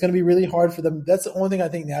 It's going to be really hard for them. That's the only thing I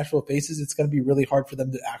think Nashville faces. It's going to be really hard for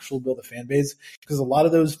them to actually build a fan base because a lot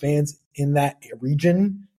of those fans in that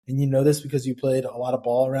region, and you know this because you played a lot of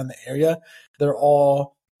ball around the area, they're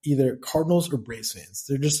all either Cardinals or Braves fans.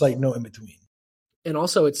 They're just no in between. And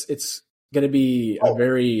also, it's going to be a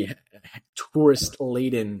very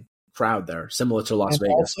tourist-laden crowd there, similar to Las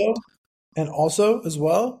Vegas. Also, as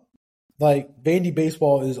well, Vandy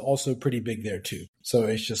baseball is also pretty big there too. So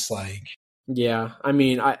it's just yeah. I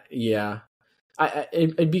mean, I'd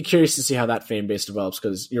be curious to see how that fan base develops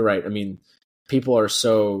because you're right. I mean, people are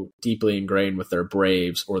so deeply ingrained with their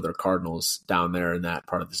Braves or their Cardinals down there in that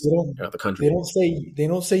part of the country. They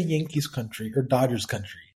don't say Yankees country or Dodgers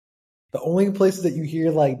country. The only places that you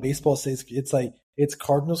hear baseball says it's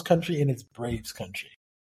Cardinals country and it's Braves country.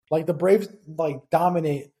 The Braves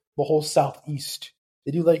dominate the whole Southeast.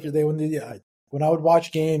 They do when I would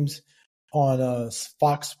watch games on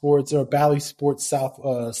Fox Sports or Bally Sports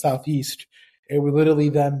Southeast, it would literally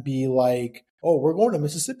then be we're going to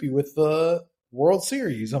Mississippi with the World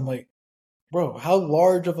Series. I'm like, bro, how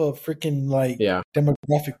large of a freaking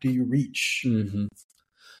demographic do you reach? Mm-hmm.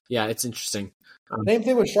 Yeah, it's interesting. Same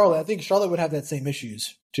thing with Charlotte. I think Charlotte would have that same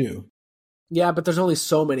issues too. Yeah, but there's only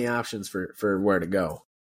so many options for where to go.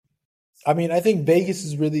 I mean, I think Vegas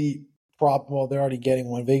is really well, they're already getting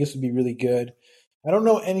one. Vegas would be really good. I don't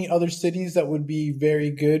know any other cities that would be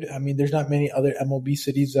very good. I mean, there's not many other MLB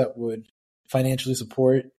cities that would financially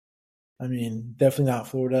support. I mean, definitely not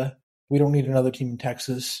Florida. We don't need another team in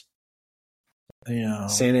Texas.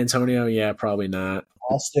 San Antonio, yeah, probably not.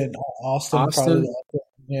 Austin, probably.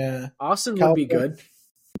 Yeah. Austin would be good.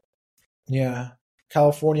 Yeah.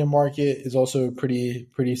 California market is also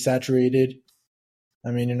pretty saturated. I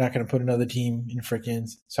mean, you're not going to put another team in freaking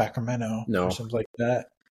Sacramento or something like that.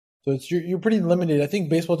 So you're pretty limited. I think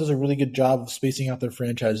baseball does a really good job of spacing out their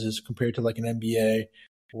franchises compared to an NBA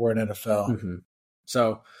or an NFL. Mm-hmm.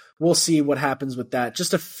 So we'll see what happens with that.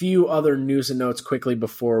 Just a few other news and notes quickly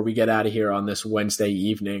before we get out of here on this Wednesday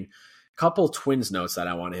evening. Couple Twins notes that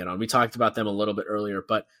I want to hit on. We talked about them a little bit earlier,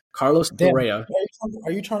 but Carlos Correa.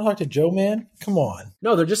 Are you trying to talk to Joe, man? Come on.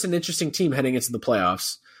 No, they're just an interesting team heading into the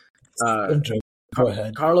playoffs. Go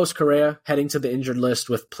ahead. Carlos Correa heading to the injured list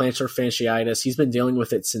with plantar fasciitis. He's been dealing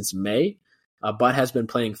with it since May, but has been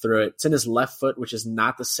playing through it. It's in his left foot, which is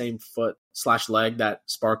not the same foot/leg that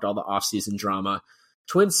sparked all the offseason drama.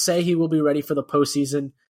 Twins say he will be ready for the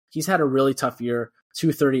postseason. He's had a really tough year.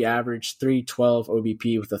 230 average, 312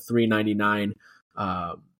 OBP with a 399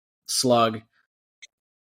 slug.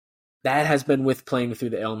 That has been with playing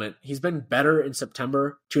through the ailment. He's been better in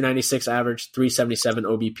September, 296 average, 377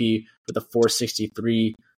 OBP with a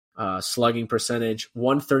 463 slugging percentage,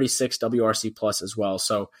 136 WRC plus as well.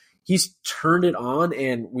 So he's turned it on,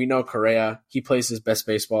 and we know Correa, he plays his best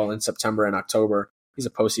baseball in September and October. He's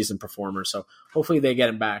a postseason performer. So hopefully they get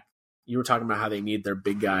him back. You were talking about how they need their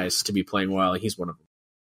big guys to be playing well. He's one of them.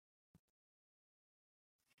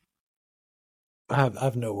 I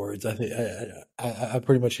have no words. I think I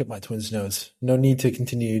pretty much hit my Twins notes. No need to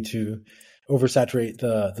continue to oversaturate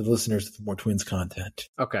the listeners with more Twins content.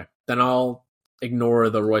 Okay, then I'll ignore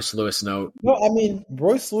the Royce Lewis note. No, I mean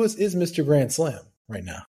Royce Lewis is Mr. Grand Slam right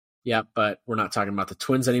now. Yeah, but we're not talking about the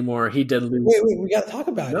Twins anymore. He did lose. Wait, we got to talk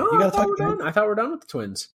about it. You got to talk about it. I thought we're done with the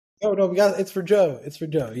Twins. No, we got. It's for Joe. It's for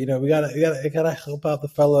Joe. You know, we got to help out the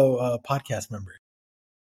fellow podcast member.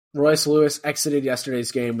 Royce Lewis exited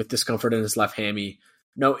yesterday's game with discomfort in his left hammy.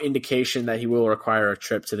 No indication that he will require a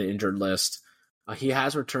trip to the injured list. He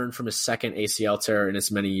has returned from his second ACL tear in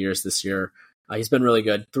as many years this year. He's been really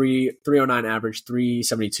good. 309 average,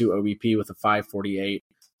 372 OBP with a 548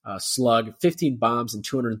 slug, 15 bombs, and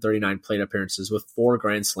 239 plate appearances with 4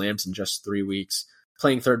 grand slams in just 3 weeks.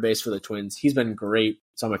 Playing third base for the Twins. He's been great.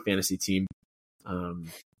 It's on my fantasy team. And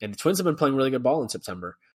the Twins have been playing really good ball in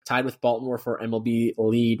September. Tied with Baltimore for MLB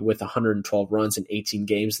lead with 112 runs in 18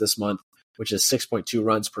 games this month, which is 6.2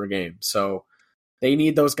 runs per game. So they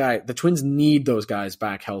need those guys. The Twins need those guys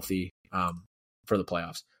back healthy for the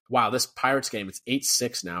playoffs. Wow, this Pirates game, it's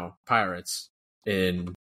 8-6 now. Pirates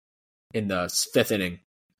in the 5th inning.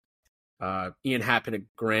 Ian Happ hit a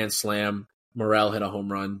grand slam. Morel hit a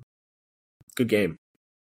home run. Good game.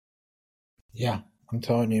 Yeah, I'm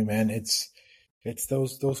telling you, man. It's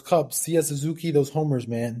those Cubs. Sia Suzuki, those homers,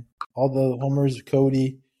 man. All the homers,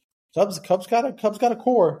 Cody. Cubs got a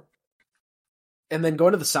core. And then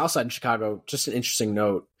going to the South Side in Chicago, just an interesting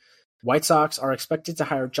note. White Sox are expected to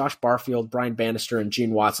hire Josh Barfield, Brian Bannister, and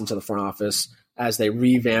Gene Watson to the front office as they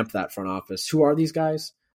revamp that front office. Who are these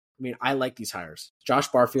guys? I mean, I like these hires. Josh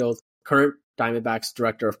Barfield, current Diamondbacks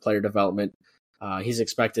Director of Player Development. He's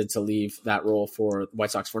expected to leave that role for White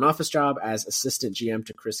Sox front office job as assistant GM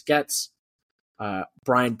to Chris Getz.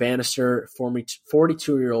 Brian Bannister,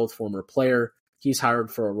 42-year-old former player. He's hired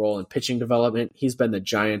for a role in pitching development. He's been the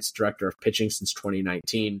Giants' director of pitching since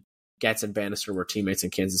 2019. Getz and Bannister were teammates in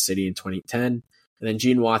Kansas City in 2010. And then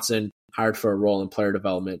Gene Watson, hired for a role in player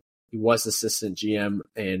development. He was assistant GM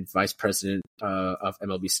and vice president of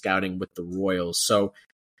MLB scouting with the Royals. So,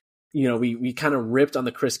 you know, we kind of ripped on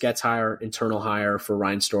the Chris Getz hire, internal hire for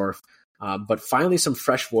Reinsdorf. But finally some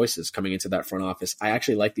fresh voices coming into that front office. I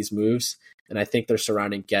actually like these moves, and I think they're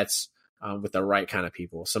surrounding Getz with the right kind of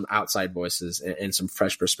people, some outside voices and some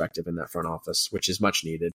fresh perspective in that front office, which is much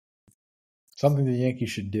needed. Something the Yankees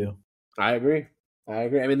should do. I agree. I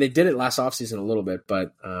mean, they did it last offseason a little bit,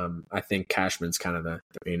 but I think Cashman's kind of the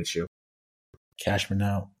main issue. Cashman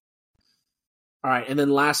out. All right, and then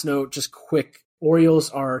last note, just quick. Orioles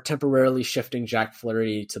are temporarily shifting Jack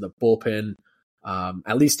Flaherty to the bullpen,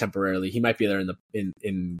 at least temporarily. He might be there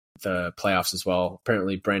in the playoffs as well.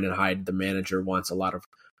 Apparently, Brandon Hyde, the manager, wants a lot of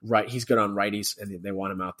he's good on righties, and they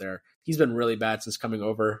want him out there. He's been really bad since coming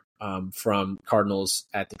over from Cardinals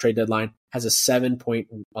at the trade deadline. Has a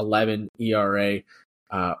 7.11 ERA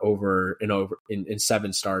in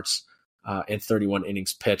 7 starts and 31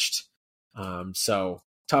 innings pitched. So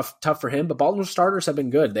tough for him. But Baltimore starters have been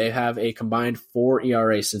good. They have a combined 4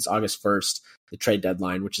 ERA since August 1st, the trade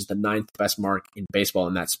deadline, which is the 9th best mark in baseball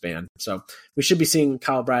in that span. So we should be seeing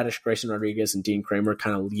Kyle Bradish, Grayson Rodriguez, and Dean Kramer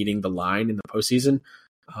kind of leading the line in the postseason.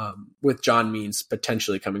 With John Means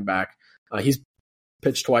potentially coming back. He's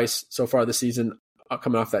pitched twice so far this season,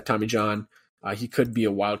 coming off that Tommy John. He could be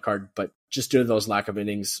a wild card, but just due to those lack of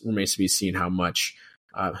innings, remains to be seen how much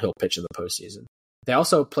he'll pitch in the postseason. They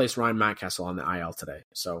also placed Ryan Mountcastle on the IL today,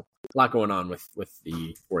 so a lot going on with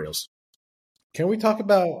the Orioles. Can we talk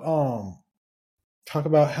about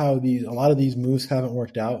how a lot of these moves haven't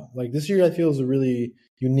worked out? Like this year, I feel is really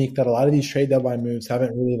unique that a lot of these trade deadline moves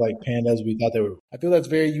haven't really panned as we thought they would. I feel that's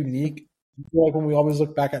very unique. I feel like when we always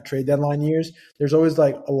look back at trade deadline years, there's always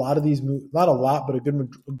a lot of these moves, not a lot, but a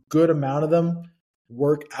good amount of them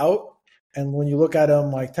work out. And when you look at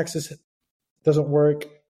them, Texas doesn't work,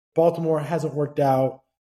 Baltimore hasn't worked out.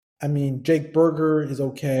 I mean, Jake Berger is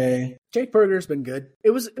okay. Jake Berger's been good.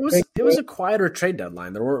 It was a quieter trade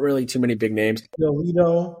deadline. There weren't really too many big names.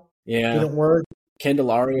 Alito didn't work.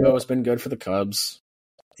 Candelario has been good for the Cubs.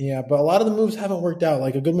 Yeah, but a lot of the moves haven't worked out.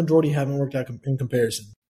 A good majority haven't worked out in comparison.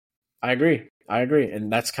 I agree.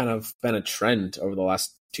 And that's kind of been a trend over the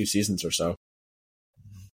last 2 seasons or so.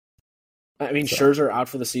 I mean, Scherzer out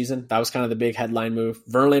for the season. That was kind of the big headline move.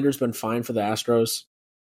 Verlander's been fine for the Astros.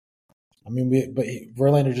 I mean, but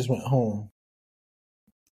Verlander just went home.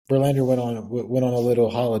 Verlander went on a little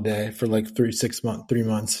holiday for 3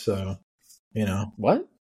 months. So, you know what?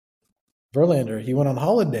 Verlander, he went on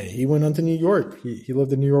holiday. He went on to New York. He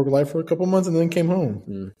lived the New York life for a couple months and then came home.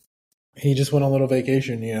 Mm. He just went on a little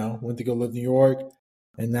vacation, went to go live in New York,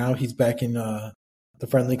 and now he's back in the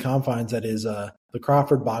friendly confines that is the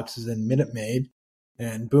Crawford boxes in Minute Maid,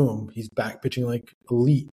 and boom, he's back pitching like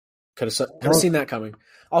elite. Could have seen that coming.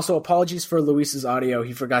 Also, apologies for Luis's audio.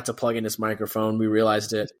 He forgot to plug in his microphone. We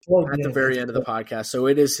realized it at the very end of the podcast. So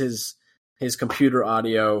it is his computer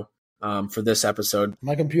audio for this episode.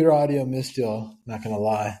 My computer audio missed y'all, not going to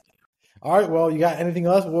lie. All right, well, you got anything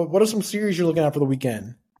else? What are some series you're looking at for the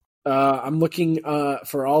weekend? I'm looking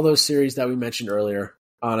for all those series that we mentioned earlier,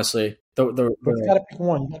 honestly. But you got to pick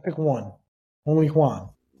one. You got to pick one. Only one.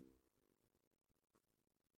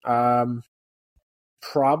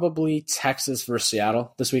 Probably Texas versus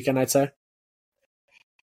Seattle this weekend, I'd say.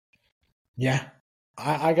 Yeah.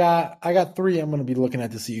 I got three I'm going to be looking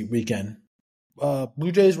at this weekend.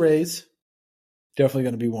 Blue Jays, Rays. Definitely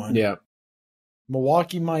going to be one. Yeah.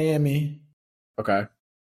 Milwaukee, Miami. Okay.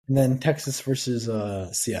 And then Texas versus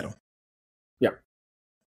Seattle. Yeah.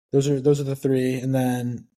 Those are the three. And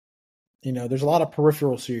then, there's a lot of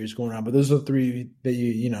peripheral series going on, but those are the three that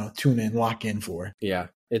you tune in, lock in for. Yeah.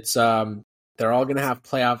 It's they're all going to have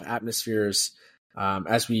playoff atmospheres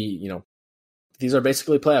as we, these are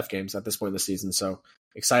basically playoff games at this point in the season. So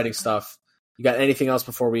exciting stuff. You got anything else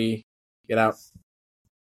before we get out?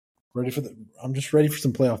 I'm just ready for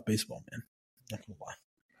some playoff baseball, man. Not gonna lie.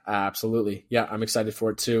 Absolutely. Yeah, I'm excited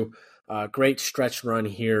for it too. Great stretch run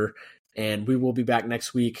here, and we will be back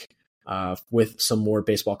next week with some more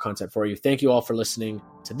baseball content for you. Thank you all for listening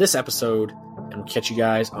to this episode, and we'll catch you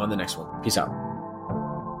guys on the next one. Peace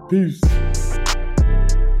out. Peace.